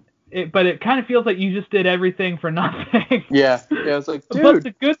 But it kind of feels like you just did everything for nothing. Yeah, it's like, dude. But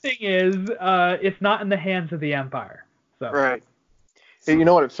the good thing is, it's not in the hands of the Empire. So. Right. And you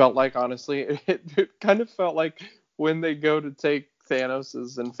know what it felt like, honestly? It kind of felt like when they go to take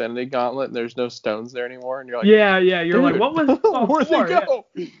Thanos' Infinity Gauntlet and there's no stones there anymore, and you're like, you're like, what was where'd they go?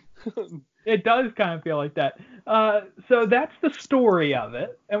 Yeah. It does kind of feel like that. So that's the story of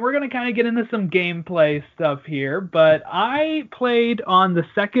it, and we're gonna kind of get into some gameplay stuff here. But I played on the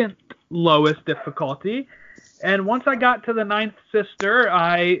second lowest difficulty, and once I got to the Ninth Sister,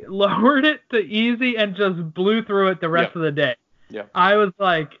 I lowered it to easy and just blew through it the rest of the day. Yeah. I was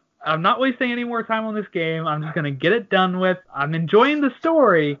like, I'm not wasting any more time on this game. I'm just going to get it done with. I'm enjoying the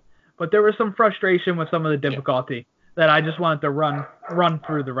story, but there was some frustration with some of the difficulty that I just wanted to run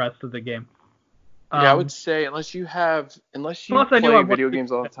through the rest of the game. I would say unless you play video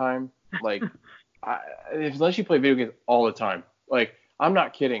games all the time, like unless you play video games all the time, like I'm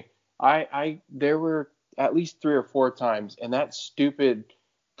not kidding. There were at least 3 or 4 times, and that stupid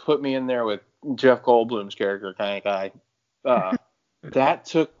put me in there with Jeff Goldblum's character kind of guy. That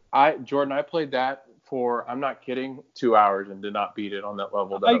took Jordan. I played that for, I'm not kidding, 2 hours and did not beat it on that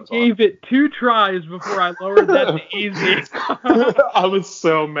level. I gave it 2 tries before I lowered that to easy. I was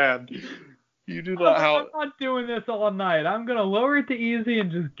so mad. You do not. I'm not doing this all night. I'm gonna lower it to easy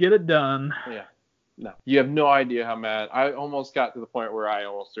and just get it done. Yeah. No. You have no idea how mad. I almost got to the point where I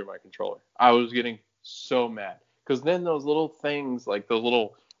almost threw my controller. I was getting so mad because then those little things, like those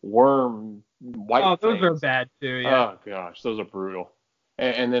little worm white things. Those are bad too. Yeah. Oh gosh, those are brutal.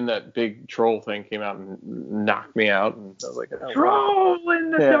 And then that big troll thing came out and knocked me out, and I was like, troll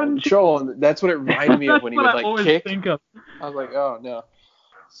in the dungeon. control, and that's what it reminded me of when he would like kick. Think of. I was like, oh no.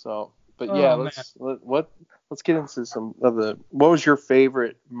 So, but Oh, yeah, man. let's get into some of the. What was your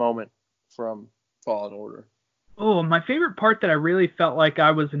favorite moment from Fallen Order? Oh, my favorite part that I really felt like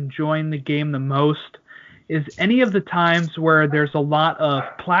I was enjoying the game the most is any of the times where there's a lot of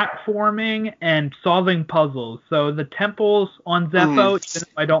platforming and solving puzzles. So the temples on Zepho, even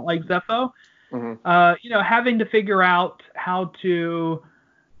if I don't like Zepho, having to figure out how to,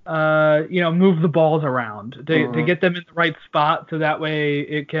 move the balls around to get them in the right spot so that way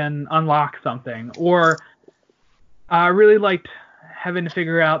it can unlock something. Or I really liked having to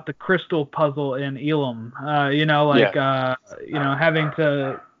figure out the crystal puzzle in Elam. Having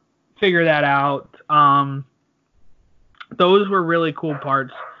to figure that out. Those were really cool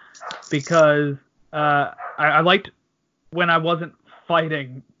parts because I liked when I wasn't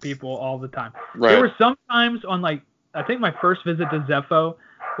fighting people all the time. Right. There were some times on I think my first visit to Zepho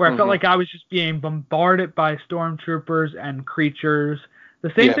where I felt like I was just being bombarded by stormtroopers and creatures.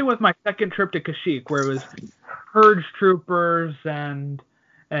 The same thing with my second trip to Kashyyyk, where it was purge troopers and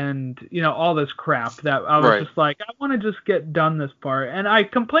all this crap that I was just like, I want to just get done this part. And I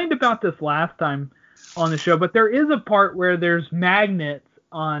complained about this last time on the show, but there is a part where there's magnets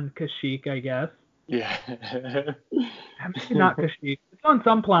on Kashyyyk, I guess. Yeah. Maybe not Kashyyyk. It's on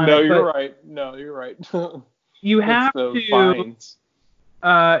some planet. No, you're right. You have to vines.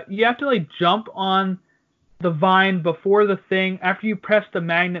 You have to jump on the vine before the thing. After you press the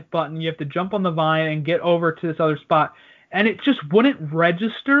magnet button, you have to jump on the vine and get over to this other spot. And it just wouldn't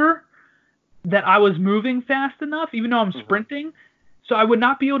register that I was moving fast enough, even though I'm sprinting. So I would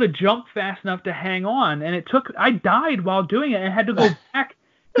not be able to jump fast enough to hang on. And I died while doing it and had to go back.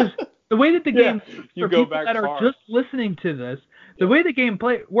 Because the way that the game, for people that are just listening to this, the way the game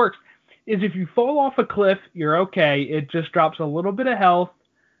works is if you fall off a cliff, you're okay. It just drops a little bit of health.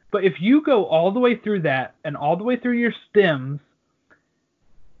 But if you go all the way through that and all the way through your stims,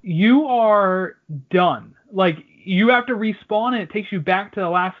 you are done. You have to respawn and it takes you back to the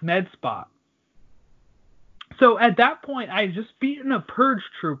last med spot. So at that point, I had just beaten a purge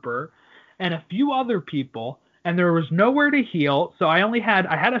trooper and a few other people, and there was nowhere to heal. So I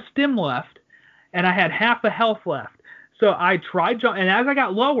had a stim left, and I had half a health left. So I tried and as I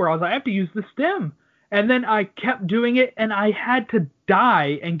got lower, I was like, I have to use the stim. And then I kept doing it, and I had to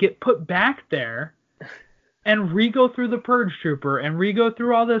die and get put back there and re-go through the purge trooper and re-go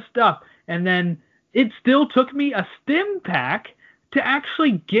through all this stuff. And then it still took me a stim pack to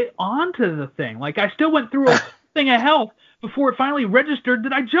actually get onto the thing. I still went through a thing of health before it finally registered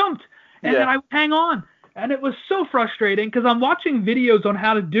that I jumped. And then I would hang on. And it was so frustrating because I'm watching videos on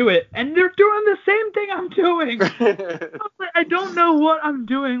how to do it, and they're doing the same thing I'm doing. I don't know what I'm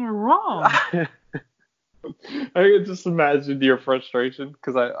doing wrong. I can just imagine your frustration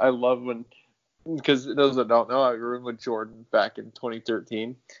because I love because those that don't know, I roomed with Jordan back in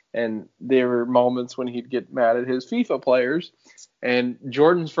 2013, and there were moments when he'd get mad at his FIFA players, and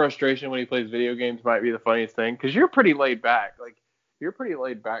Jordan's frustration when he plays video games might be the funniest thing because you're pretty laid back, you're a pretty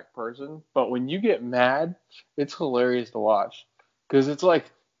laid back person, but when you get mad, it's hilarious to watch because it's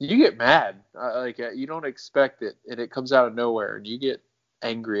you get mad, you don't expect it, and it comes out of nowhere, and you get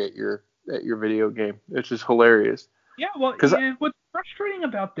angry at your video game. It's just hilarious. Yeah, well, what's frustrating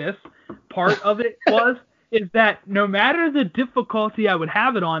about this part of it is that no matter the difficulty I would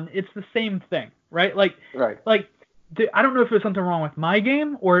have it on, it's the same thing, right? I don't know if there's something wrong with my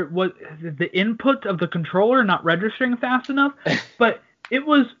game or it was the input of the controller not registering fast enough, but it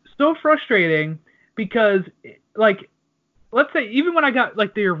was so frustrating because, let's say even when I got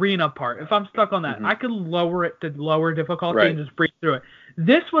the arena part, if I'm stuck on that, I could lower it to lower difficulty and just breeze through it.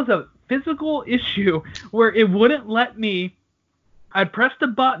 This was a physical issue where it wouldn't let me. I'd press the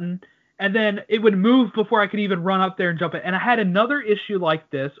button and then it would move before I could even run up there and jump it. And I had another issue like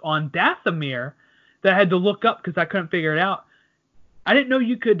this on Dathomir that I had to look up because I couldn't figure it out. I didn't know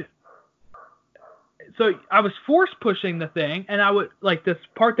you could. So I was force pushing the thing, and I would this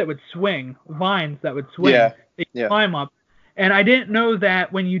part that would swing, vines that would swing, they climb up. And I didn't know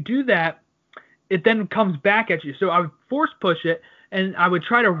that when you do that, it then comes back at you. So I would force push it, and I would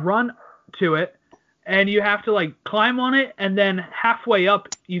try to run to it, and you have to climb on it, and then halfway up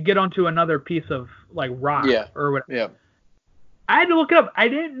you get onto another piece of rock or whatever. Yeah. I had to look it up. I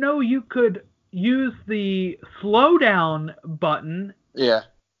didn't know you could use the slow down button. Yeah.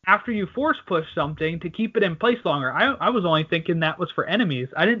 After you force push something to keep it in place longer. I was only thinking that was for enemies.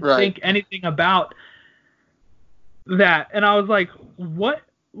 I didn't think anything about that, and I was like, what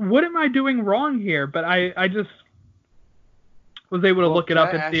am I doing wrong here? But I just was able to look it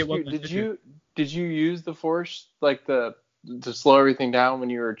up and see it wasn't. Did you use the force the to slow everything down when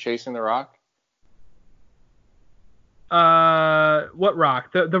you were chasing the rock? What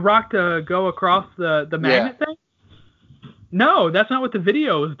rock? The rock to go across the magnet thing? No, that's not what the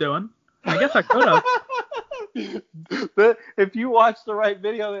video was doing. I guess I could have. But if you watch the right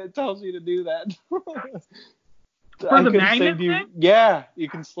video, it tells you to do that. For the magnet thing? Yeah, you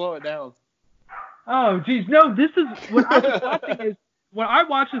can slow it down. Oh, geez. No, this is what I was watching is what I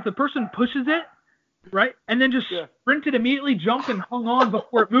watched is the person pushes it, right? And then just sprinted immediately, jumped, and hung on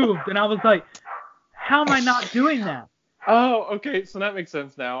before it moved. And I was like, how am I not doing that? Oh, okay. So that makes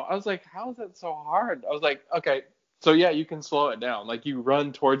sense now. I was like, how is that so hard? I was like, okay. So yeah, you can slow it down. Like you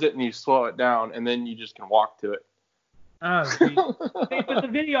run towards it and you slow it down, and then you just can walk to it. Oh, geez. But the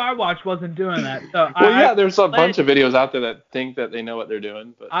video I watched wasn't doing that. So there's a bunch of videos out there that think that they know what they're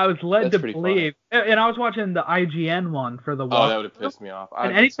doing. But I was led to believe, and I was watching the IGN one for the walk. Oh, that would have pissed me off.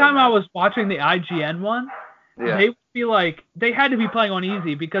 And anytime I was watching the IGN one, they would be like, they had to be playing on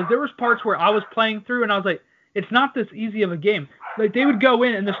easy because there was parts where I was playing through and I was like, it's not this easy of a game. Like they would go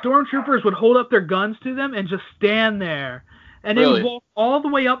in and the stormtroopers would hold up their guns to them and just stand there. And they would walk all the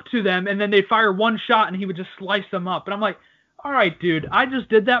way up to them, and then they'd fire one shot, and he would just slice them up. And I'm like, all right, dude, I just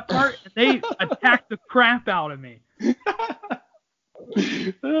did that part, and they attacked the crap out of me.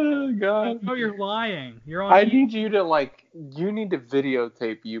 Oh, God. I know you're lying. You're on. I need you to, you need to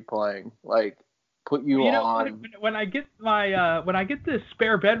videotape you playing. Like, put you on. When I get when I get this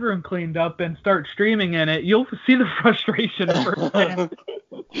spare bedroom cleaned up and start streaming in it, you'll see the frustration firsthand.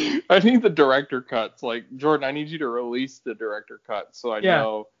 I need the director cuts. Like, Jordan, I need you to release the director cuts so I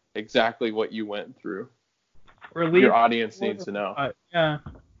know exactly what you went through. Your audience needs to know. Yeah.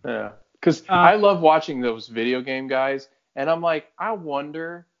 Because I love watching those video game guys, and I'm like, I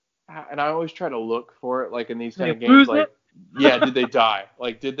wonder, and I always try to look for it, like in these kind of games, like, did they die?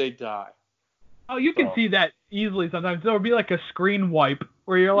 Like, did they die? Oh, you can see that easily sometimes. There'll be like a screen wipe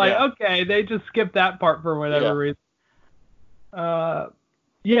where you're like, okay, they just skipped that part for whatever reason.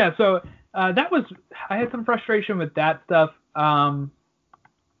 So that was, I had some frustration with that stuff. I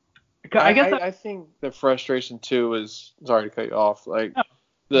think the frustration too is, sorry to cut you off, like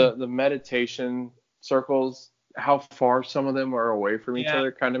the meditation circles, how far some of them are away from each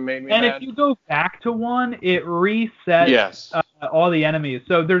other kind of made me mad. And if you go back to one, it resets all the enemies.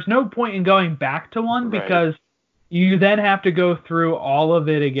 So there's no point in going back to one because you then have to go through all of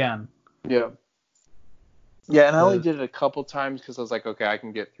it again. Yeah. Yeah, and I only did it a couple times because I was like, okay, I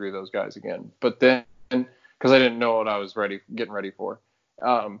can get through those guys again. But then, because I didn't know what I was getting ready for.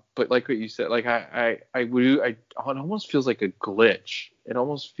 But like what you said, like it almost feels like a glitch. It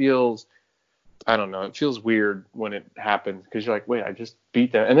almost feels, I don't know, it feels weird when it happens because you're like, wait, I just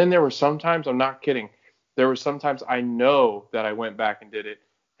beat them. And then there were sometimes, I'm not kidding, there were sometimes I know that I went back and did it,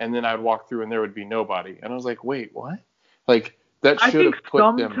 and then I'd walk through and there would be nobody. And I was like, wait, what? Like, that should have put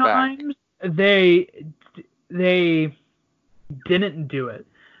them back. Sometimes they didn't do it.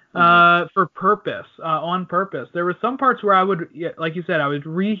 For purpose, on purpose. There were some parts where I would, like you said, I would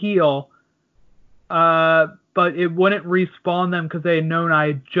re-heal, but it wouldn't respawn them because they had known I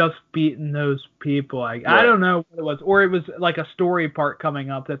had just beaten those people. I don't know what it was. Or it was like a story part coming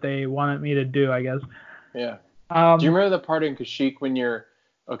up that they wanted me to do, I guess. Yeah. Do you remember the part in Kashyyyk when you're,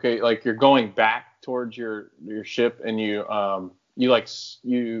 you're going back towards your ship and you have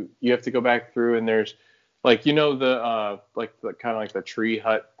to go back through and there's, like, the kind of like the tree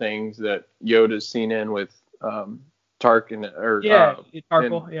hut things that Yoda's seen in with Tarkin or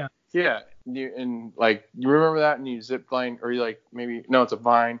Tarkle, Yeah, you remember that, and you zip line, or you it's a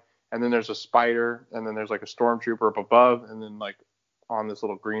vine, and then there's a spider, and then there's like a stormtrooper up above, and then like on this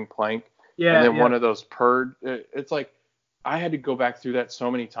little green plank, and then one of those purred. It's like I had to go back through that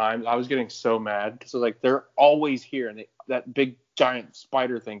so many times. I was getting so mad because like they're always here, and that big giant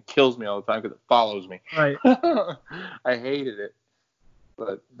spider thing kills me all the time because it follows me. Right. I hated it,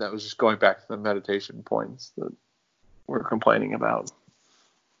 but that was just going back to the meditation points that we're complaining about.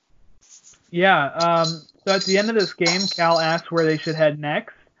 Yeah. So at the end of this game, Cal asks where they should head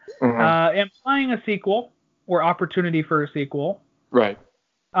next, implying a sequel or opportunity for a sequel. Right.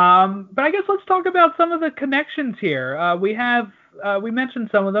 But I guess let's talk about some of the connections here. We mentioned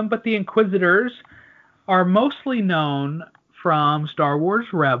some of them, but the Inquisitors are mostly known from Star Wars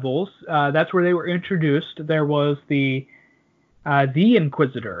Rebels. That's where they were introduced. There was the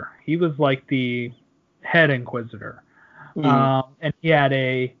Inquisitor. He was like the head Inquisitor. And he had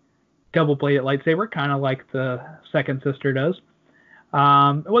a double-bladed lightsaber, kind of like the second sister does.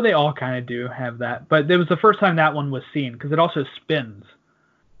 Well, they all kind of do have that. But it was the first time that one was seen, because it also spins.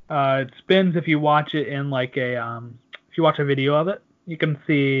 It spins if you watch it in like if you watch a video of it. You can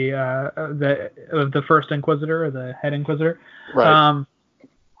see the first Inquisitor, or the head Inquisitor, Right.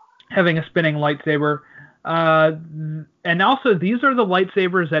 having a spinning lightsaber. And also, these are the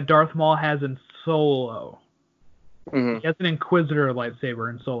lightsabers that Darth Maul has in Solo. Mm-hmm. He has an Inquisitor lightsaber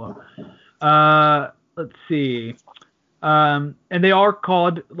in Solo. Let's see. And they are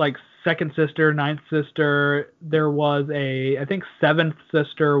called like Second Sister, Ninth Sister. There was I think Seventh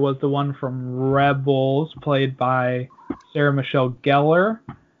Sister was the one from Rebels, played by Sarah Michelle Gellar.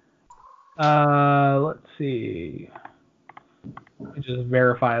 Let's see. Let me just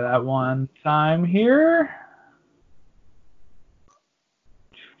verify that one time here.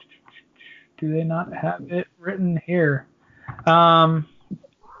 Do they not have it written here? Yeah,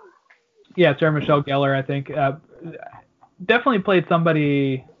 Sarah Michelle Gellar, I think. Definitely played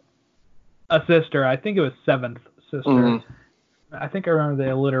somebody, a sister. I think it was Seventh Sister. Mm-hmm. I think I remember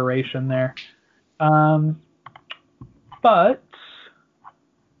the alliteration there. But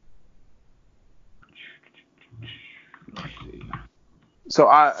let's see. So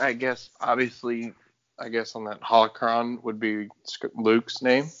I guess obviously on that holocron would be Luke's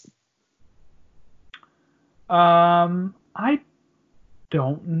name. I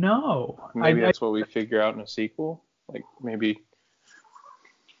don't know. Maybe that's what we figure out in a sequel. Like maybe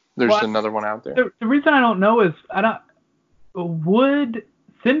there's another one out there. The reason I don't know is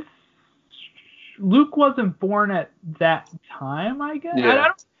since Luke wasn't born at that time, I guess.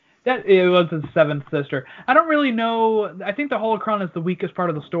 Yeah. It was his seventh sister. I don't really know. I think the holocron is the weakest part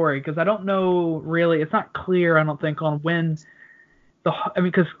of the story because I don't know really. It's not clear, I don't think, on when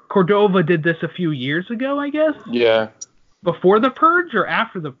because Cordova did this a few years ago, I guess. Yeah. Before the Purge or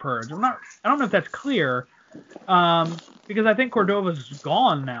after the Purge? I don't know if that's clear. Because I think Cordova's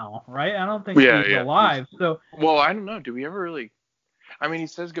gone now, right? I don't think he's alive. Well, I don't know. Do we ever really? I mean, he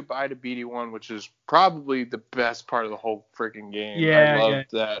says goodbye to BD1, which is probably the best part of the whole freaking game. Yeah, I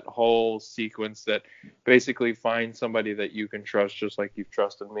loved that whole sequence that basically find somebody that you can trust, just like you've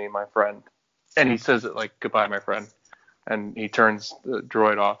trusted me, my friend. And he says it like, goodbye, my friend. And he turns the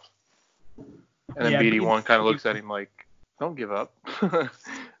droid off. And then BD1 kind of looks at him like, don't give up.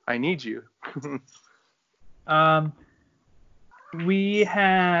 I need you. We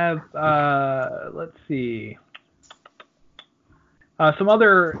have, let's see, some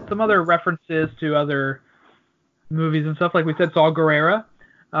other references to other movies and stuff. Like we said, Saw Gerrera,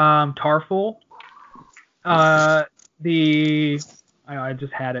 Tarful, I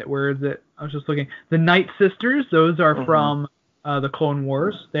just had it. Where is it? I was just looking. The Night Sisters. Those are from the Clone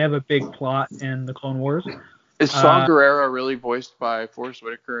Wars. They have a big plot in the Clone Wars. Is Saw Gerrera really voiced by Forrest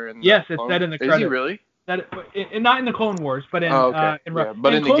Whitaker? Yes, it's said in the credits. Is he really? Not in the Clone Wars, but in but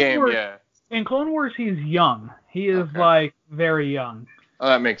in the game, Wars, yeah. In Clone Wars, he's young. He is like very young. Oh,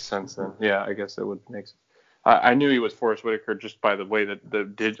 that makes sense then. Yeah, I guess it would make sense. I knew he was Forrest Whitaker just by the way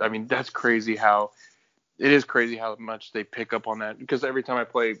that I mean, that's crazy how. It is crazy how much they pick up on that, because every time I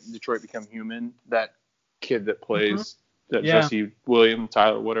play Detroit Become Human, that kid that plays Jesse William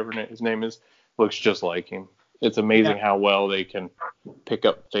Tyler, whatever his name is, looks just like him. It's amazing how well they can pick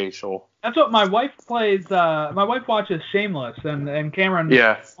up facial. That's what my wife plays. My wife watches Shameless, and Cameron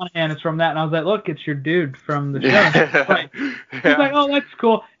Monaghan is from that. And I was like, look, it's your dude from the show. She's like, oh, that's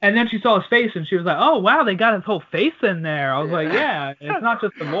cool. And then she saw his face, and she was like, oh, wow, they got his whole face in there. I was like, yeah, it's not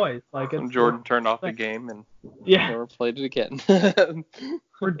just the voice. Like, it's Jordan turned off the game and never played it again.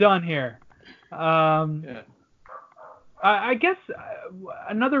 We're done here. I guess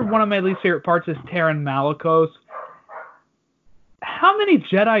another one of my least favorite parts is Terran Malicos. How many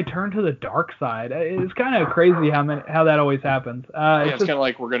Jedi turn to the dark side? It's kind of crazy how that always happens. It's kind of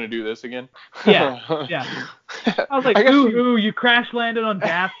like, we're going to do this again. Yeah. I was like, you crash landed on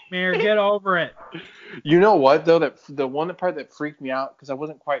Dathomir. Get over it. You know what, though? That the one part that freaked me out, because I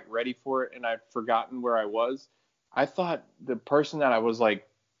wasn't quite ready for it and I'd forgotten where I was. I thought the person that I was like,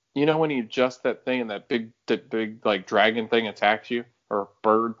 you know, when you adjust that thing and that big like dragon thing attacks you, or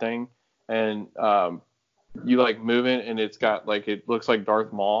bird thing, and you like move it and it's got like, it looks like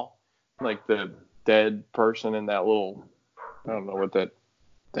Darth Maul, like the dead person in that little, I don't know what that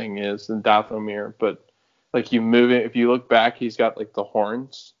thing is in Dathomir, but like you move it, if you look back, he's got like the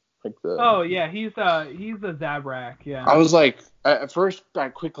horns, like the. Oh yeah, he's a Zabrak. Yeah. I was like, at first, at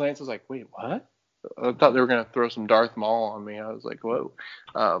a quick glance, I was like, wait, what? I thought they were gonna throw some Darth Maul on me. I was like, whoa.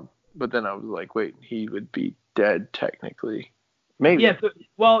 But then I was like, wait, he would be dead technically. Maybe. Yeah.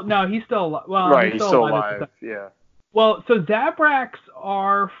 No, he's still alive. Well, right, he's still alive. Yeah. Well, so Zabraks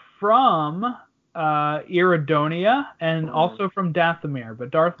are from Iridonia and also from Dathomir,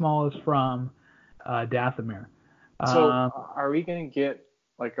 but Darth Maul is from Dathomir. So, are we gonna get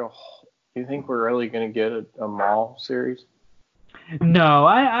like do you think we're really gonna get a Maul series? No,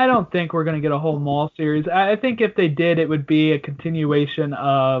 I don't think we're going to get a whole Maul series. I think if they did, it would be a continuation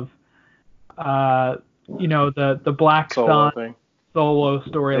of, the Black Solo Sun thing. Solo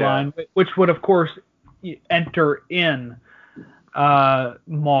storyline, which would, of course, enter in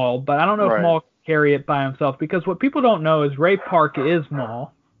Maul. But I don't know if Right. Maul can carry it by himself, because what people don't know is Ray Park is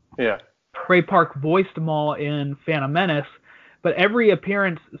Maul. Yeah. Ray Park voiced Maul in Phantom Menace, but every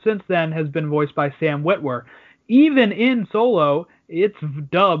appearance since then has been voiced by Sam Witwer. Even in Solo, it's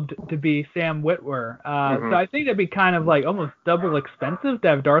dubbed to be Sam Witwer. So I think it'd be kind of like almost double expensive to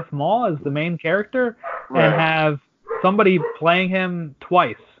have Darth Maul as the main character and have somebody playing him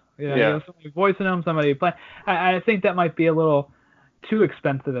twice. You have somebody voicing him, somebody playing. I think that might be a little too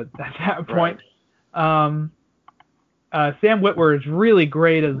expensive at that point. Sam Witwer is really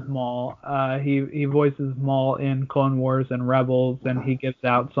great as Maul. He voices Maul in Clone Wars and Rebels, and he gives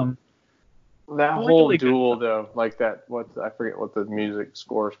out some. That whole duel, though, like that, I forget what the music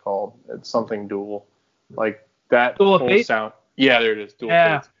score is called. It's something duel. Like that Duel whole of Fate? sound. Yeah, there it is. Duel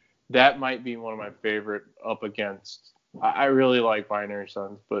of Fates. That might be one of my favorite up against. I really like Binary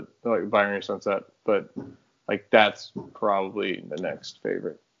Sunset, but like that's probably the next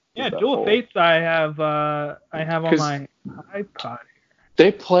favorite. Yeah, Duel of Fates I have on my iPod here.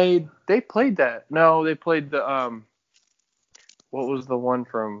 They played that. No, they played the what was the one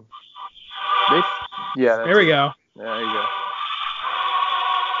from there we go. There you go.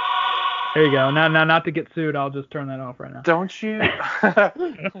 There you go. Now, not to get sued, I'll just turn that off right now. Don't you?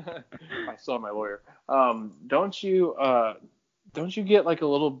 I saw my lawyer. Don't you get like a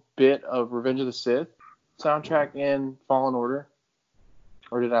little bit of Revenge of the Sith soundtrack in Fallen Order?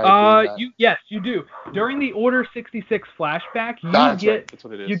 Or did I? Yes, you do. During the Order 66 flashback,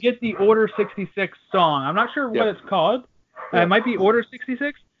 you get the Order 66 song. I'm not sure what it's called. It might be Order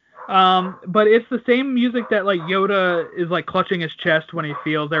 66. But it's the same music that like Yoda is like clutching his chest when he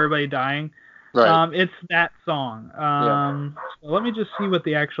feels everybody dying. Right. It's that song. So let me just see what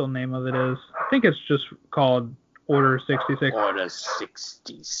the actual name of it is. I think it's just called Order 66. Order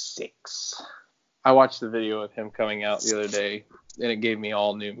 66. I watched the video of him coming out the other day, and it gave me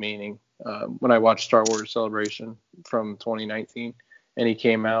all new meaning. When I watched Star Wars Celebration from 2019, and he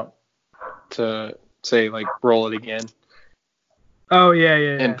came out to say like "roll it again." Oh, yeah.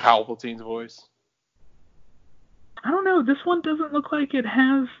 In Palpatine's voice. I don't know. This one doesn't look like it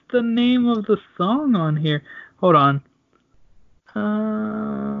has the name of the song on here. Hold on.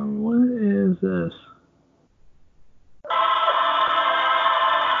 What is this?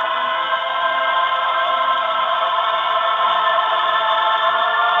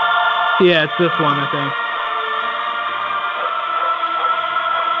 Yeah, it's this one, I think.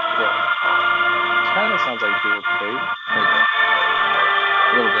 Yeah. It kind of sounds like Duel of Fate.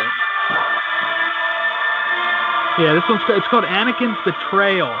 A little bit. Yeah, it's called Anakin's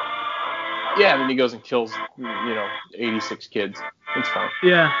Betrayal. Yeah, and then he goes and kills, 86 kids. It's fine.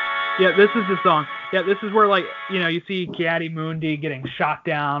 Yeah, this is the song. Yeah, this is where, like, you see Ki-Adi Mundi getting shot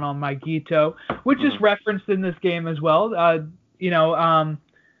down on Magito, which is referenced in this game as well. So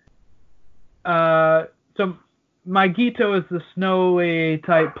Magito is the snowy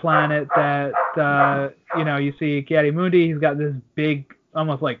type planet that, you see Ki-Adi Mundi. He's got this big,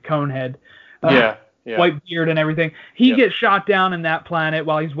 almost like cone head. White beard and everything. He gets shot down in that planet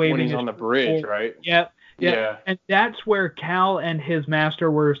while he's waving. When he's on the bridge, right? Yeah. And that's where Cal and his master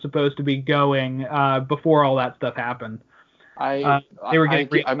were supposed to be going before all that stuff happened. They were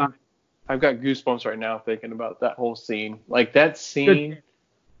getting I've got goosebumps right now thinking about that whole scene. Like that scene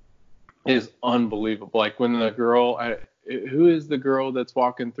is unbelievable. Like when the girl, who is the girl that's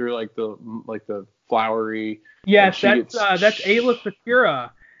walking through like the flowery? Yes, that's Ayla Secura.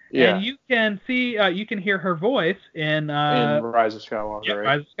 Yeah. And you can see, you can hear her voice in Rise of Skywalker. Yeah, right?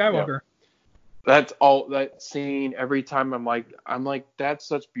 Rise of Skywalker. Yep. That's all. That scene. Every time I'm like, that's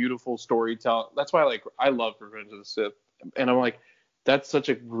such beautiful storytelling. That's why I love Revenge of the Sith, and I'm like, that's such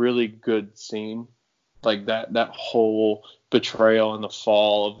a really good scene. Like that whole betrayal and the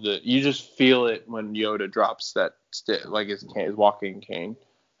fall of you just feel it when Yoda drops that stick, like his walking cane,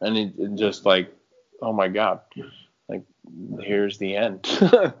 and it just like, oh my God. Like, here's the end.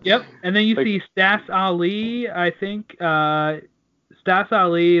 Yep. And then you see Stas Ali, I think. Stas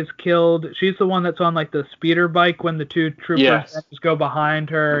Ali is killed. She's the one that's on, like, the speeder bike when the two troopers just go behind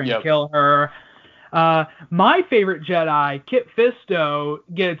her and kill her. My favorite Jedi, Kit Fisto,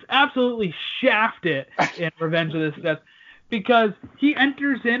 gets absolutely shafted in Revenge of the Sith because he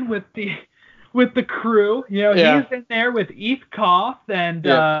enters in with the crew. He's in there with Eth Koth and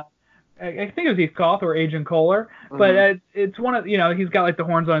I think it was East Koth or Agent Kohler, but it's one of, he's got like the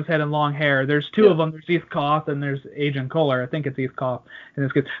horns on his head and long hair. There's two of them. There's East Koth and there's Agent Kohler. I think it's East Koth in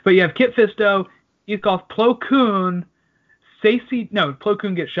this case. But you have Kit Fisto, East Koth, Plo Koon, Plo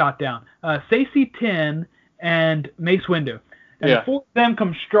Koon gets shot down. Saesee Tiin and Mace Windu. And the four of them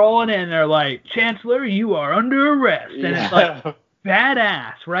come strolling in. They're like, Chancellor, you are under arrest. And it's like,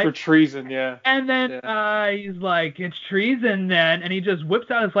 badass, right? For treason, yeah. And then he's like, it's treason then. And he just whips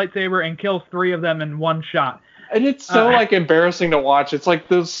out his lightsaber and kills 3 of them in one shot. And it's so, like, embarrassing to watch. It's like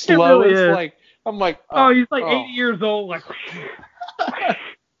the slowest, really like, I'm like, he's like 80 years old, like,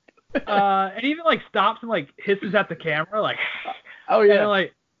 and he even, like, stops and, like, hisses at the camera, like, and,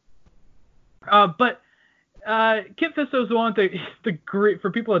 like, but Kit Fisto's the one with the green, for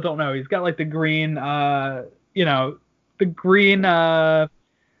people that don't know, he's got, like, the green, the green,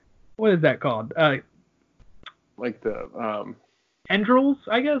 what is that called? Like the, tendrils,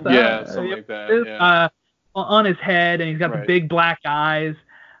 I guess? Yeah, something like that, yeah. On his head, and he's got the big black eyes.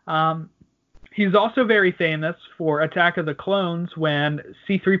 He's also very famous for Attack of the Clones when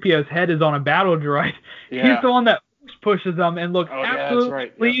C-3PO's head is on a battle droid. Yeah. He's the one that pushes them and looks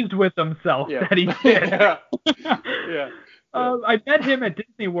absolutely pleased with himself that he did. I met him at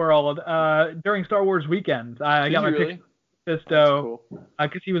Disney World during Star Wars weekends. I got my picture with Fisto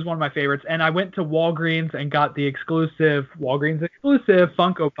because he was one of my favorites. And I went to Walgreens and got the Walgreens exclusive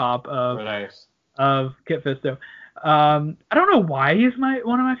Funko Pop of Kit Fisto. I don't know why he's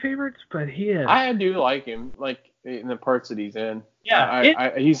one of my favorites, but he is. I do like him, like in the parts that he's in.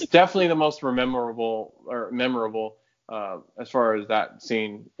 Yeah, he's definitely the most memorable as far as that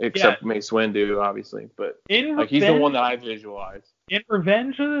scene, except Mace Windu, obviously. But he's the one that I visualize. In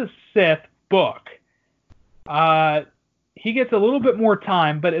Revenge of the Sith book, he gets a little bit more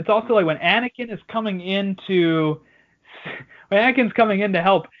time, but it's also like when Anakin's coming in to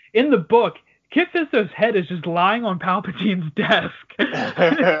help in the book. Kit Fisto's head is just lying on Palpatine's desk.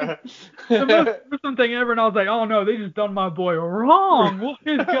 The most gruesome thing ever, and I was like, oh no, they just done my boy wrong. What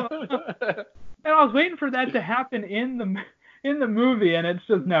is going on? And I was waiting for that to happen in the movie, and it's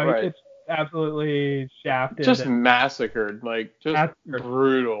just, it's absolutely shafted. Just massacred,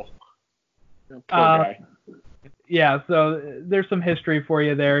 brutal. Poor guy. Yeah, so there's some history for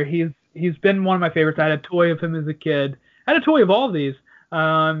you there. He's been one of my favorites. I had a toy of him as a kid. I had a toy of all of these.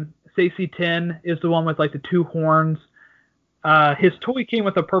 Saesee Tiin is the one with like the 2 horns. His toy came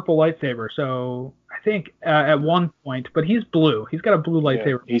with a purple lightsaber, so I think at one point, but he's blue. He's got a blue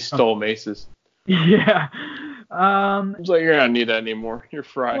lightsaber. He stole Mace's. Yeah. I was like, you're not need that anymore. You're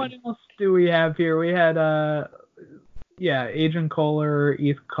fried. What else do we have here? We had Agent Kohler,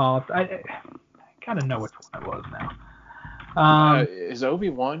 East Koth. I kind of know which one it was now. Is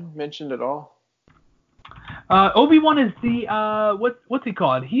Obi-Wan mentioned at all? Obi-Wan is the what's he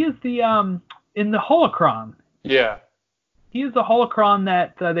called? He is the in the holocron. Yeah. He is the holocron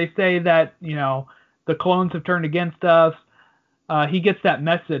that they say that the clones have turned against us. He gets that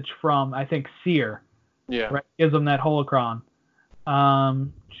message from I think Seer. Yeah. Right. Gives him that holocron.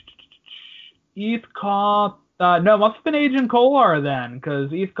 East Koth. No, it must have been Agent Kohler then,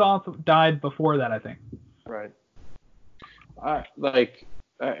 because East Koth died before that, I think. Right.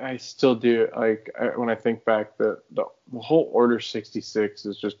 I still do, when I think back, the whole Order 66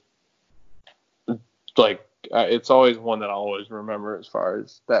 is just, it's always one that I always remember as far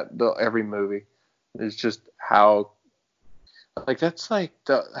as every movie. Is just how, it's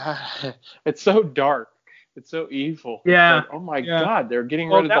so dark. It's so evil. Yeah. Oh my God, they're getting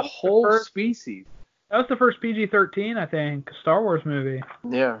rid of the whole species. That was the first PG-13, I think, Star Wars movie.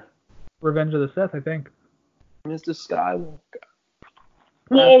 Yeah. Revenge of the Sith, I think. Mr. Skywalker.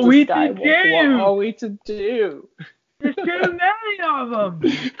 What are we to do? What are we to do? There's too many of them.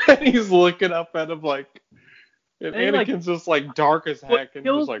 And he's looking up at him and Anakin's just dark as heck.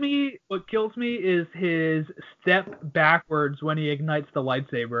 What kills me is his step backwards when he ignites the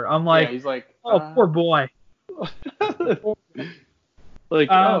lightsaber. I'm like, he's like, poor boy.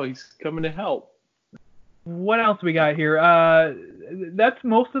 he's coming to help. What else we got here? That's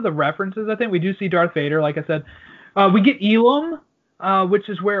most of the references, I think. We do see Darth Vader, like I said. We get Elam, which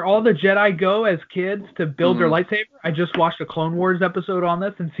is where all the Jedi go as kids to build their lightsaber. I just watched a Clone Wars episode on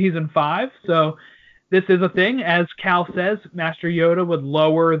this in Season 5, so this is a thing. As Cal says, Master Yoda would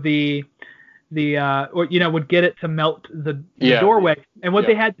lower would get it to melt the doorway. And what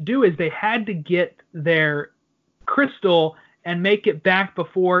they had to do is they had to get their crystal and make it back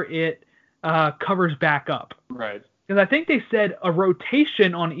before it covers back up. Right. Because I think they said a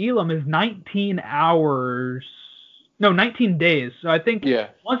rotation on Elam is 19 days. So I think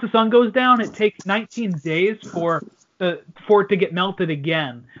once the sun goes down, it takes 19 days for it to get melted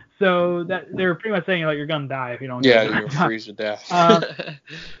again. So that they're pretty much saying like you're gonna die if you don't. Yeah, you'll freeze to death.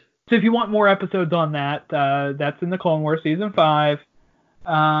 So if you want more episodes on that, that's in the Clone Wars season 5.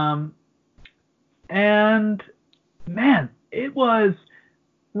 And man, it was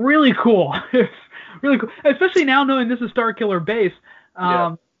really cool. It's really cool, especially now knowing this is Starkiller Base.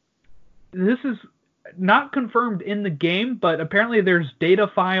 This is not confirmed in the game, but apparently there's data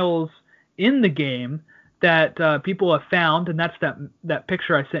files in the game that people have found, and that's that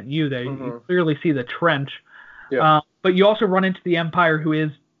picture I sent you. There, you clearly see the trench. Yeah. But you also run into the Empire, who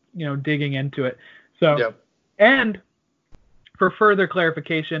is digging into it. So, and for further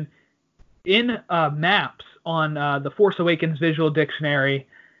clarification, in maps on the Force Awakens Visual Dictionary,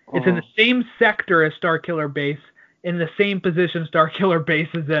 it's in the same sector as Starkiller Base, in the same position Starkiller Base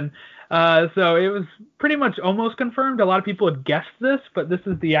is in. So it was pretty much almost confirmed. A lot of people had guessed this, but this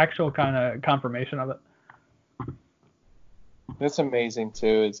is the actual kind of confirmation of it. That's amazing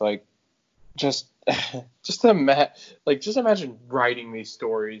too. It's like just imagine writing these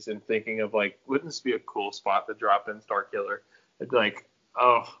stories and thinking of like, wouldn't this be a cool spot to drop in Starkiller? It's like,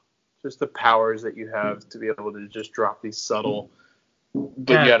 just the powers that you have to be able to just drop these subtle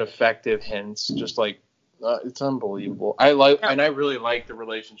but yet effective hints. Just like it's unbelievable. I really like the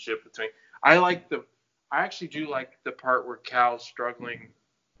relationship between. I actually do like the part where Cal's struggling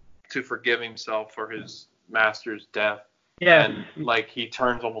to forgive himself for his master's death. Yeah. And like he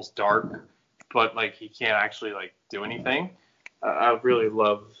turns almost dark, but like he can't actually like do anything. I really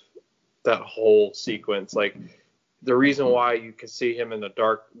love that whole sequence. Like the reason why you can see him in the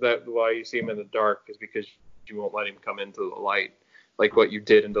dark, is because you won't let him come into the light, like what you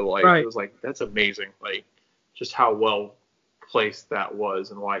did into the light. Right. It was like, that's amazing. Like just how well placed that was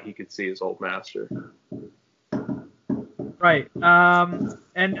and why he could see his old master. Right.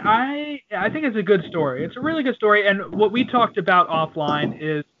 And I think it's a good story. It's a really good story. And what we talked about offline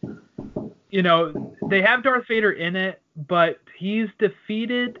is, they have Darth Vader in it, but he's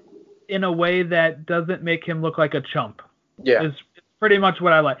defeated in a way that doesn't make him look like a chump. Yeah. Is pretty much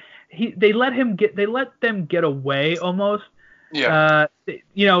what I like. They let them get away almost. Yeah.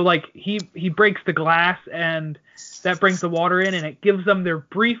 Like he breaks the glass and that brings the water in and it gives them their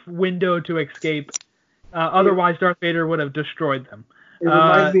brief window to escape. Otherwise, Darth Vader would have destroyed them. It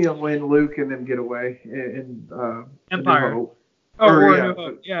reminds me of when Luke and them get away in Empire. New Hope. New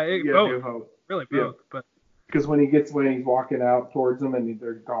Hope. New Hope. Really both, but because when he's walking out towards them and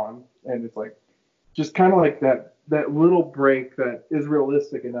they're gone, and it's like just kind of like that little break that is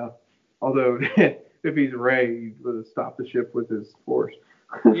realistic enough. Although if he's Rey, he would have stopped the ship with his force.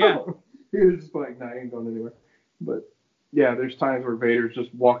 Yeah, he was just like, nah, I ain't going anywhere. But yeah, there's times where Vader's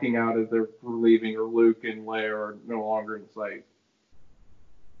just walking out as they're leaving, or Luke and Leia are no longer in sight,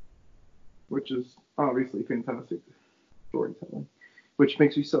 which is obviously fantastic storytelling, which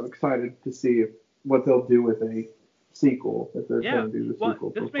makes me so excited to see what they'll do with a sequel, if they're going to do the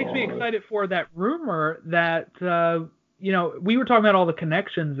sequel. This makes me excited for that rumor that, we were talking about all the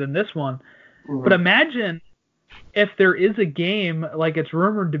connections in this one, but imagine if there is a game like it's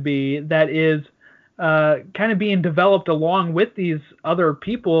rumored to be that is kind of being developed along with these other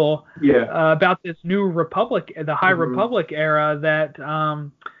people about this new Republic, the High Republic era, that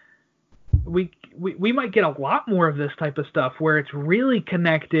we might get a lot more of this type of stuff where it's really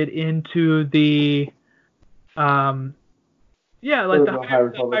connected into the the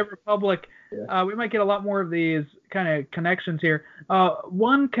High Republic. Yeah. We might get a lot more of these kind of connections here.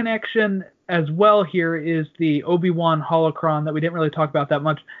 One connection as well here is the Obi-Wan holocron that we didn't really talk about that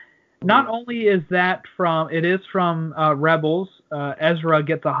much. Not only is that from Rebels, Ezra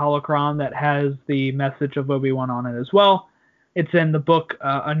gets a holocron that has the message of Obi-Wan on it as well. It's in the book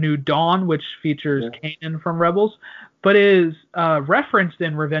A New Dawn, which features Kanan from Rebels, but is referenced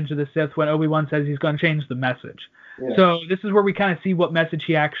in Revenge of the Sith when Obi-Wan says he's going to change the message. Yeah. So this is where we kind of see what message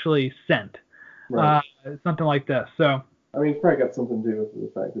he actually sent. Right. Something like this. So I mean, it's probably got something to do with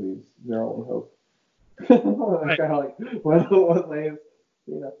the fact that he's their only hope. Right. Kind of like what Leia's,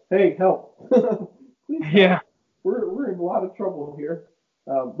 hey, help! Please help. Yeah, we're in a lot of trouble here,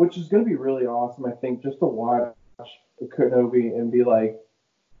 which is going to be really awesome. I think just to watch Kenobi and be like,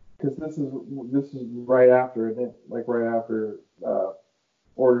 because this is right after, isn't it? Like right after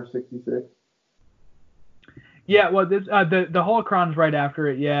Order 66. Yeah, well, this the holocron's right after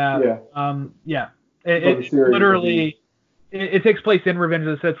it. Yeah. Yeah. It literally it takes place in Revenge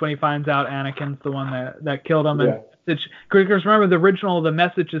of the Sith when he finds out Anakin's the one that killed him. Yeah. And because remember the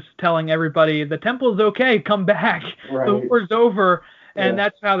message is telling everybody the temple's okay, come back. Right. The war's over, and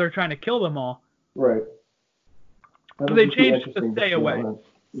that's how they're trying to kill them all. Right. So they changed it to stay away.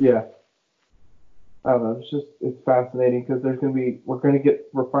 Yeah. I don't know. It's fascinating because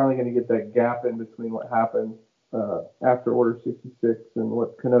we're finally gonna get that gap in between what happened after Order 66 and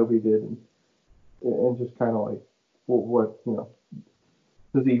what Kenobi did, and just kind of like what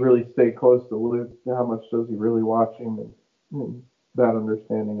does he really stay close to Luke? How much does he really watch him? And that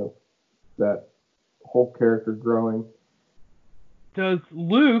understanding of that whole character growing. Does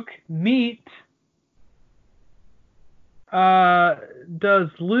Luke meet Jar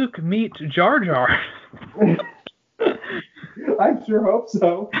Jar? I sure hope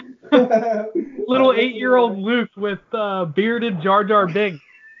so. Little 8-year-old Luke with bearded Jar Jar Binks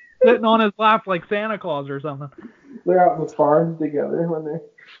sitting on his lap like Santa Claus or something. They're out in the farm together when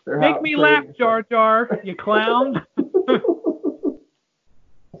they're Make out me laugh, Jar Jar, you clown.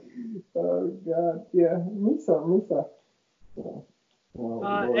 Oh God, yeah, Misa.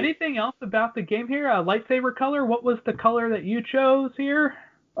 Anything else about the game here? Lightsaber color. What was the color that you chose here?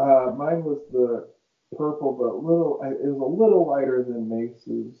 Mine was the purple, but it was a little lighter than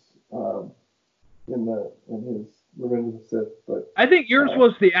Mace's in his Revenge of the Sith. But I think yours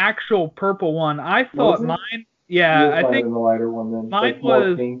was the actual purple one. I thought mine. Yeah, I think the lighter one then. Mine like more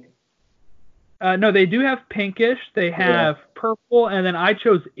was pink. No, they do have pinkish. They have purple, and then I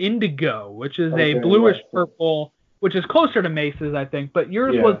chose indigo, which is a bluish purple, which is closer to Mace's, I think. But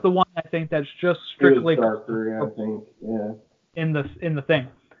yours was the one I think that's just strictly darker, I think. Yeah. In the thing.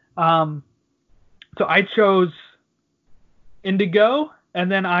 So I chose indigo, and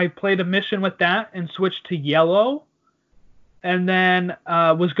then I played a mission with that and switched to yellow, and then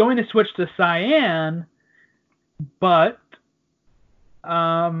was going to switch to cyan, but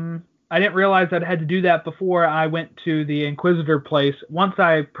I didn't realize I had to do that before I went to the Inquisitor place. Once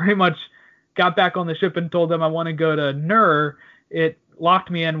I pretty much got back on the ship and told them I want to go to Nur, it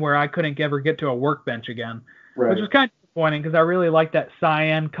locked me in where I couldn't ever get to a workbench again, which was kind of disappointing because I really like that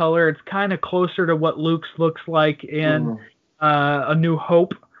cyan color. It's kind of closer to what Luke's looks like in A New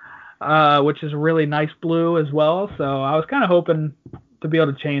Hope, which is a really nice blue as well. So I was kind of hoping to be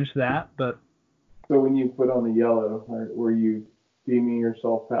able to change that, but. So when you put on the yellow, were you deeming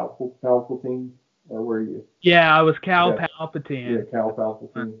yourself Palpatine, or were you? Yeah, I was Cal Palpatine. Yeah, Cal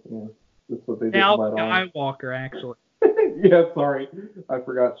Palpatine. Yeah, that's what they did. Cal Skywalker, actually. Yeah, sorry, I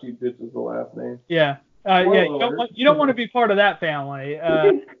forgot she ditches the last name. Yeah, you don't want to be part of that family.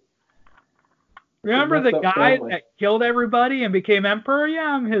 Remember the guy that killed everybody and became emperor?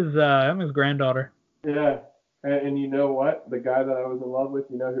 Yeah, I'm his granddaughter. Yeah. And you know what? The guy that I was in love with,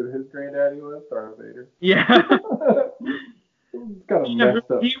 you know who his granddaddy was? Darth Vader. Yeah. Kind of messed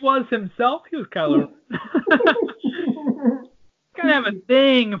up. He was himself. He was Kylo. Kind of have a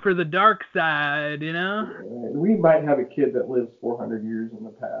thing for the dark side, you know? We might have a kid that lives 400 years in the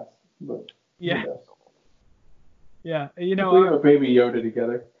past, but yeah. Yeah, we have a baby Yoda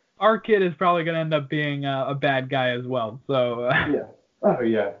together. Our kid is probably going to end up being a bad guy as well, so... Yeah. Oh,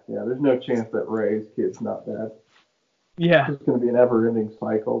 yeah. There's no chance that Rey's kid's not bad. Yeah. It's just going to be an ever-ending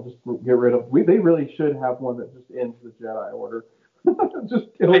cycle. Just get rid of... They really should have one that just ends the Jedi Order.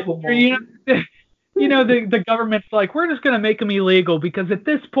 Just kills them all. The government's like, we're just going to make them illegal because at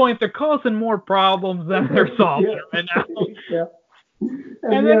this point they're causing more problems than they're solving right now. Yeah.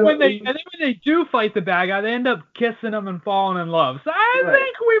 And then when they do fight the bad guy, they end up kissing them and falling in love. So I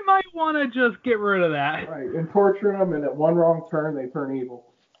think we might want to just get rid of that. Right, and torturing them, and at one wrong turn, they turn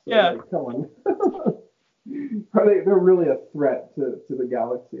evil. So, yeah. Come on. They're really a threat to the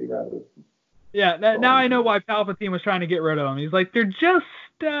galaxy, rather. Yeah, now I know why Palpatine was trying to get rid of them. He's like, they're just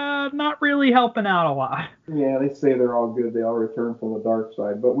not really helping out a lot. Yeah, they say they're all good. They all return from the dark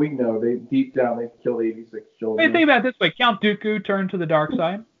side. But we know, deep down, they've killed 86 children. Hey, think about it this way. Count Dooku turned to the dark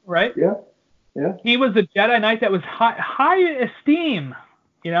side, right? Yeah. He was a Jedi Knight that was high esteem,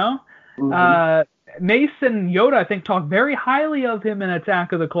 you know? Mm-hmm. Mace and Yoda, I think, talk very highly of him in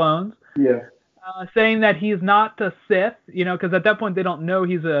Attack of the Clones. Yeah. Saying that he's not a Sith, because at that point they don't know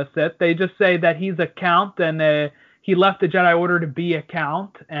he's a Sith. They just say that he's a Count and he left the Jedi Order to be a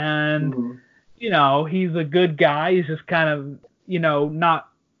Count. And, he's a good guy. He's just kind of, not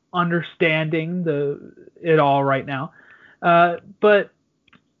understanding it all right now. And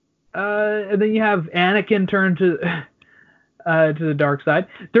then you have Anakin turn to the dark side.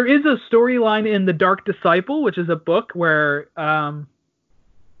 There is a storyline in The Dark Disciple, which is a book where...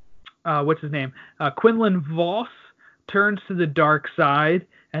 what's his name? Quinlan Vos turns to the dark side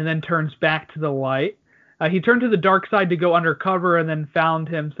and then turns back to the light. He turned to the dark side to go undercover and then found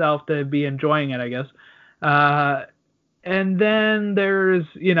himself to be enjoying it, I guess. And then there's,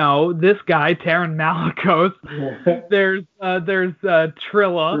 this guy, Taron Malicos. There's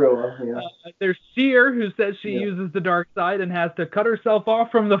Trilla. Yeah. There's Seer, who says she uses the dark side and has to cut herself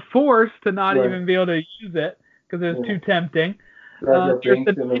off from the Force to not even be able to use it because it's too tempting. Jar Jar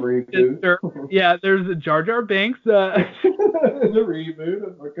Binks in the reboot. Yeah, there's Jar Jar Binks. In the reboot,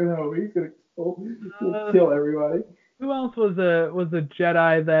 I'm fucking home. He's gonna kill everybody. Who else was a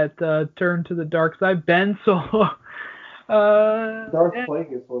Jedi that turned to the dark side? Ben Solo. Darth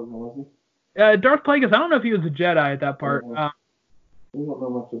Plagueis was he? Darth Plagueis. I don't know if he was a Jedi at that part. We don't know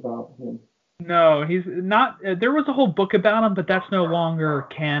much about him. No, he's not. There was a whole book about him, but that's no longer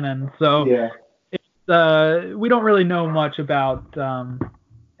canon. So we don't really know much about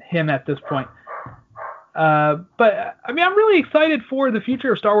him at this point. But I mean, I'm really excited for the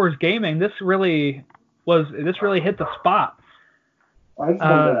future of Star Wars gaming. This really hit the spot. I just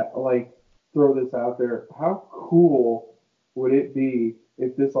want to throw this out there. How cool would it be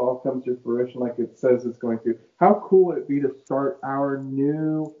if this all comes to fruition like it says it's going to? How cool would it be to start our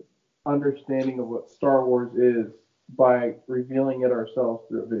new understanding of what Star Wars is by revealing it ourselves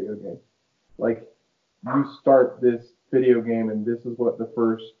through a video game? Like, you start this video game and this is what the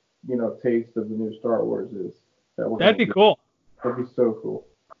first, taste of the new Star Wars is. That'd be cool. That'd be so cool.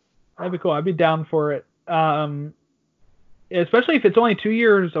 That'd be cool. I'd be down for it. Especially if it's only 2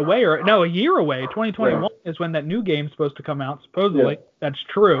 years away, a year away. 2021 is when that new game's supposed to come out. Supposedly, that's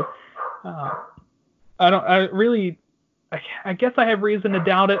true. I guess I have reason to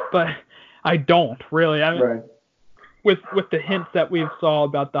doubt it, but I don't really. I mean, with the hints that we've saw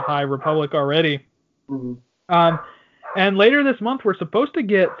about the High Republic already. Mm-hmm. And later this month, we're supposed to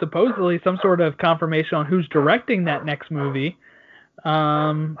get supposedly some sort of confirmation on who's directing that next movie.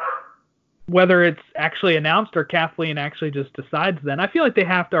 Whether it's actually announced or Kathleen actually just decides then. I feel like they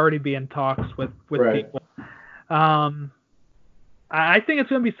have to already be in talks with people. I think it's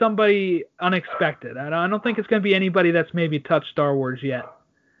going to be somebody unexpected. I don't think it's going to be anybody that's maybe touched Star Wars yet.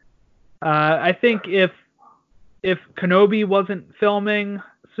 I think if Kenobi wasn't filming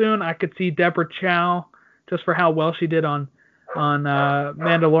soon, I could see Deborah Chow just for how well she did on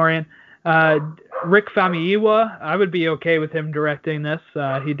Mandalorian. Rick Famuyiwa, I would be okay with him directing this.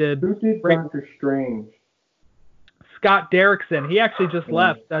 He did. Who did Doctor Strange? Scott Derrickson. He actually just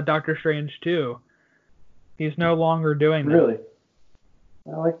left Doctor Strange 2. He's no longer doing that. Really?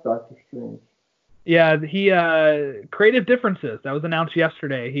 I like Doctor Strange. Yeah, he Creative Differences. That was announced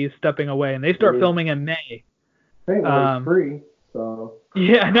yesterday. He's stepping away, and they start filming in May. Hey, he's free, so.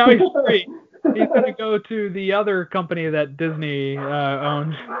 Yeah, now he's free. He's going to go to the other company that Disney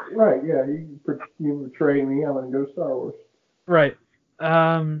owns. Right, yeah. You betray me, I'm going to go to Star Wars. Right.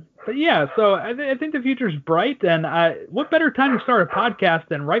 But yeah, so I think the future's bright, and what better time to start a podcast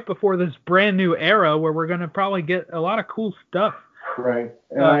than right before this brand new era where we're going to probably get a lot of cool stuff. Right.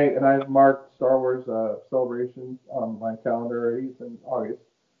 And I've marked Star Wars Celebration on my calendar already in August.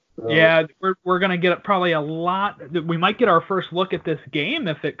 So. Yeah, we're gonna get probably a lot. We might get our first look at this game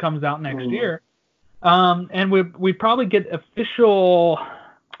if it comes out next year, and we probably get official.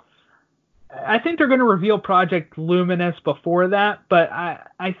 I think they're going to reveal Project Luminous before that, but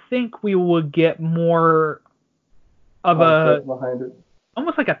I think we will get more of behind it.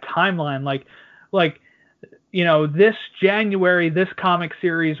 Almost like a timeline, like. This January, this comic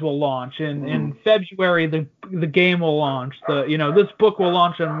series will launch. In February, the game will launch. This book will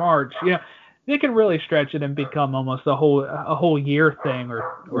launch in March. They can really stretch it and become almost a whole year thing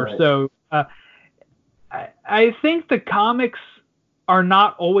or so. I think the comics are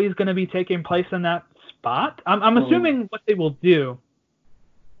not always going to be taking place in that spot. I'm assuming what they will do,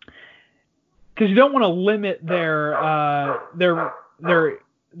 because you don't want to limit their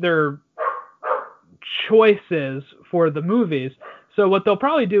choices for the movies. So what they'll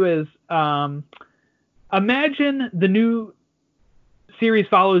probably do is imagine the new series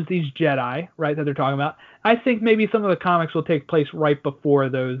follows these Jedi, right, that they're talking about. I think maybe some of the comics will take place right before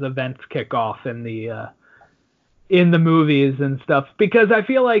those events kick off in the movies and stuff, because I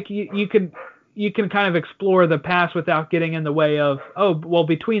feel like you can kind of explore the past without getting in the way of,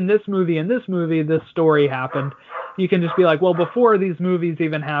 between this movie and this movie, this story happened. You can just be like, well, before these movies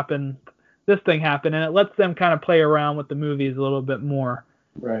even happened, this thing happened, and it lets them kind of play around with the movies a little bit more.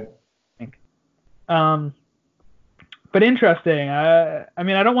 Right. I think. But interesting. I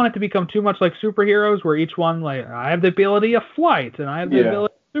mean, I don't want it to become too much like superheroes, where each one, like, I have the ability of flight, and I have the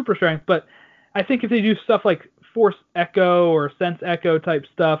ability of super strength. But I think if they do stuff like Force Echo or Sense Echo type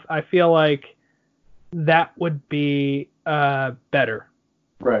stuff, I feel like that would be better.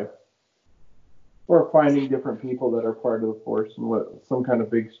 Right. Or finding different people that are part of the Force and what some kind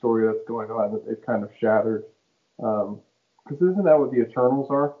of big story that's going on that they've kind of shattered. Because isn't that what the Eternals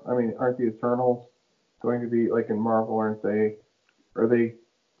are? I mean, aren't the Eternals going to be, like in Marvel, aren't they? Are they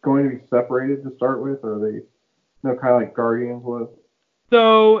going to be separated to start with, or are they, kind of like Guardians was?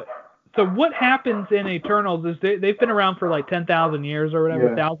 So what happens in Eternals is they've been around for like 10,000 years or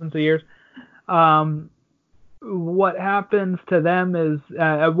whatever, thousands of years. What happens to them is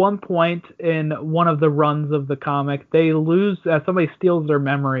at one point in one of the runs of the comic, they lose, somebody steals their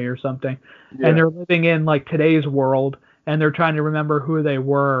memory or something, and they're living in like today's world, and they're trying to remember who they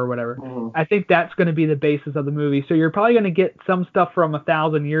were or whatever. Mm-hmm. I think that's going to be the basis of the movie. So you're probably going to get some stuff from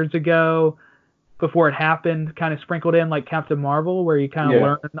 1,000 years ago, before it happened, kind of sprinkled in like Captain Marvel, where you kind of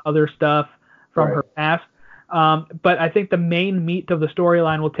learn other stuff from her past. But I think the main meat of the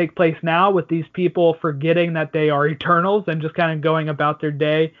storyline will take place now with these people forgetting that they are Eternals and just kind of going about their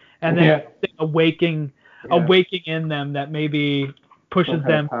day, and then awaking in them that maybe pushes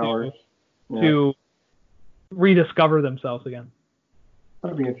them to rediscover themselves again.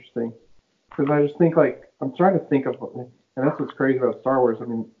 That'd be interesting. Because I just think, like, I'm trying to think of, and that's what's crazy about Star Wars. I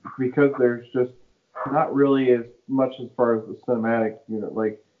mean, because there's just not really as much as far as the cinematic,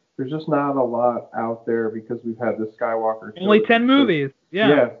 like, there's just not a lot out there because we've had the Skywalker show. Only 10 movies.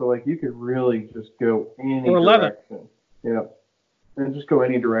 Yeah, so like you could really just go any or 11. direction. And just go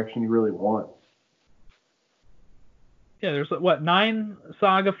any direction you really want. Yeah, there's 9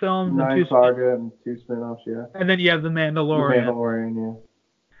 saga films? 9 saga and 2 spin-offs, And then you have The Mandalorian. The Mandalorian,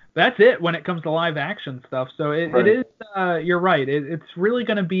 That's it when it comes to live action stuff. So it is, you're right. It's really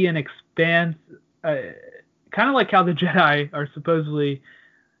going to be an kind of like how the Jedi are supposedly,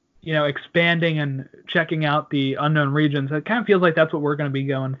 expanding and checking out the unknown regions. It kind of feels like that's what we're going to be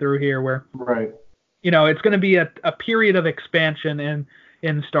going through here, where, it's going to be a period of expansion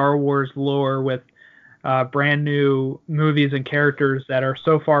in Star Wars lore with brand new movies and characters that are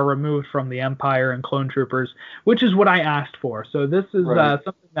so far removed from the Empire and Clone Troopers, which is what I asked for. So this is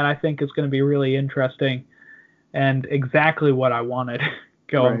something that I think is going to be really interesting and exactly what I wanted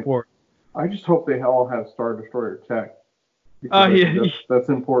going forward. I just hope they all have Star Destroyer tech. That's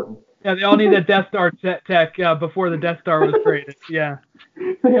important. Yeah, they all need that Death Star tech before the Death Star was created. Yeah.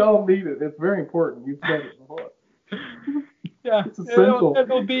 They all need it. It's very important. You've said it before. Yeah, it's essential.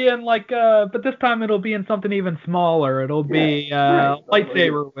 It'll be in but this time it'll be in something even smaller. It'll be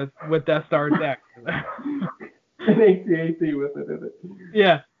lightsaber with Death Star tech. An AT-AT with it in it.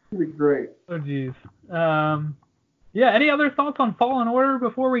 Yeah. It'd be great. Oh, geez. Any other thoughts on Fallen Order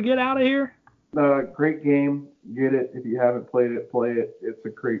before we get out of here? Great game. Get it. If you haven't played it, play it. It's a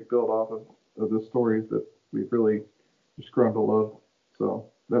great build off of the stories that we've really just grown to love. So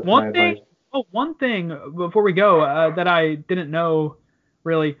that's my advice. One thing before we go that I didn't know,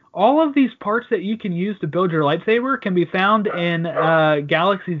 really, all of these parts that you can use to build your lightsaber can be found in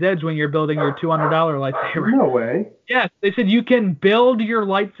Galaxy's Edge when you're building your $200 lightsaber. No way. Yes, they said you can build your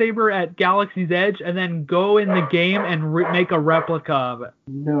lightsaber at Galaxy's Edge and then go in the game and make a replica of it.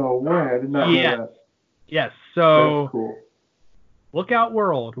 No way. I did not know that. Yes, so that's cool. Look out,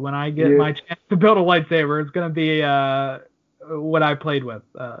 world. When I get my chance to build a lightsaber, it's going to be what I played with.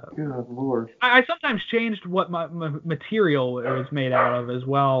 Good Lord. I sometimes changed what my material it was made out of as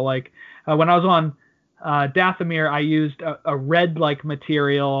well. Like when I was on Dathomir, I used a red-like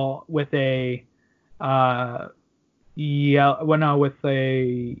material with a yellow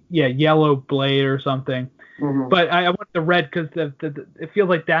blade or something. Mm-hmm. But I went the red because it feels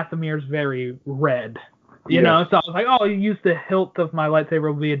like Dathomir's very red. You know, so I was like, I'll use the hilt of my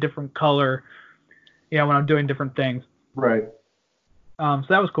lightsaber will be a different color, when I'm doing different things. Right. So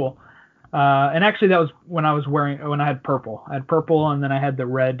that was cool. And actually that was when I had purple. I had purple and then I had the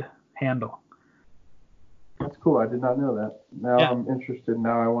red handle. That's cool. I did not know that. Now I'm interested.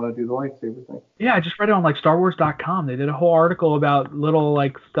 Now I want to do the lightsaber thing. Yeah, I just read it on StarWars.com. They did a whole article about little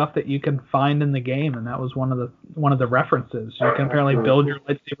stuff that you can find in the game, and that was one of the references. You can apparently build your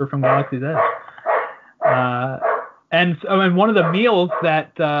lightsaber from Galaxy's Edge. And one of the meals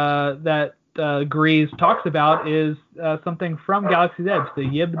that Grease talks about is something from Galaxy's Edge, the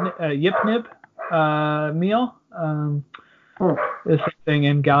Yip-Nib meal. Is something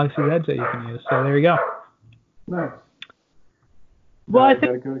in Galaxy's Edge that you can use. So there you go. Nice. Well, I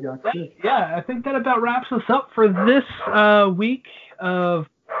think that about wraps us up for this week of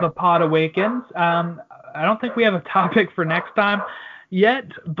the Pod Awakens. I don't think we have a topic for next time yet,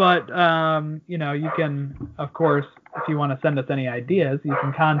 but you can, of course, if you want to send us any ideas, you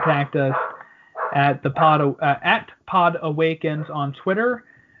can contact us at at Pod Awakens on Twitter,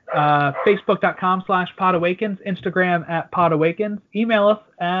 Facebook.com/PodAwakens, Instagram at Pod Awakens, email us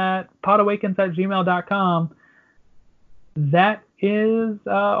at podawakens@gmail.com. That is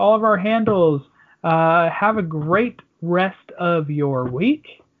all of our handles. Have a great rest of your week,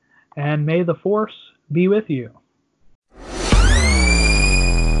 and may the Force be with you.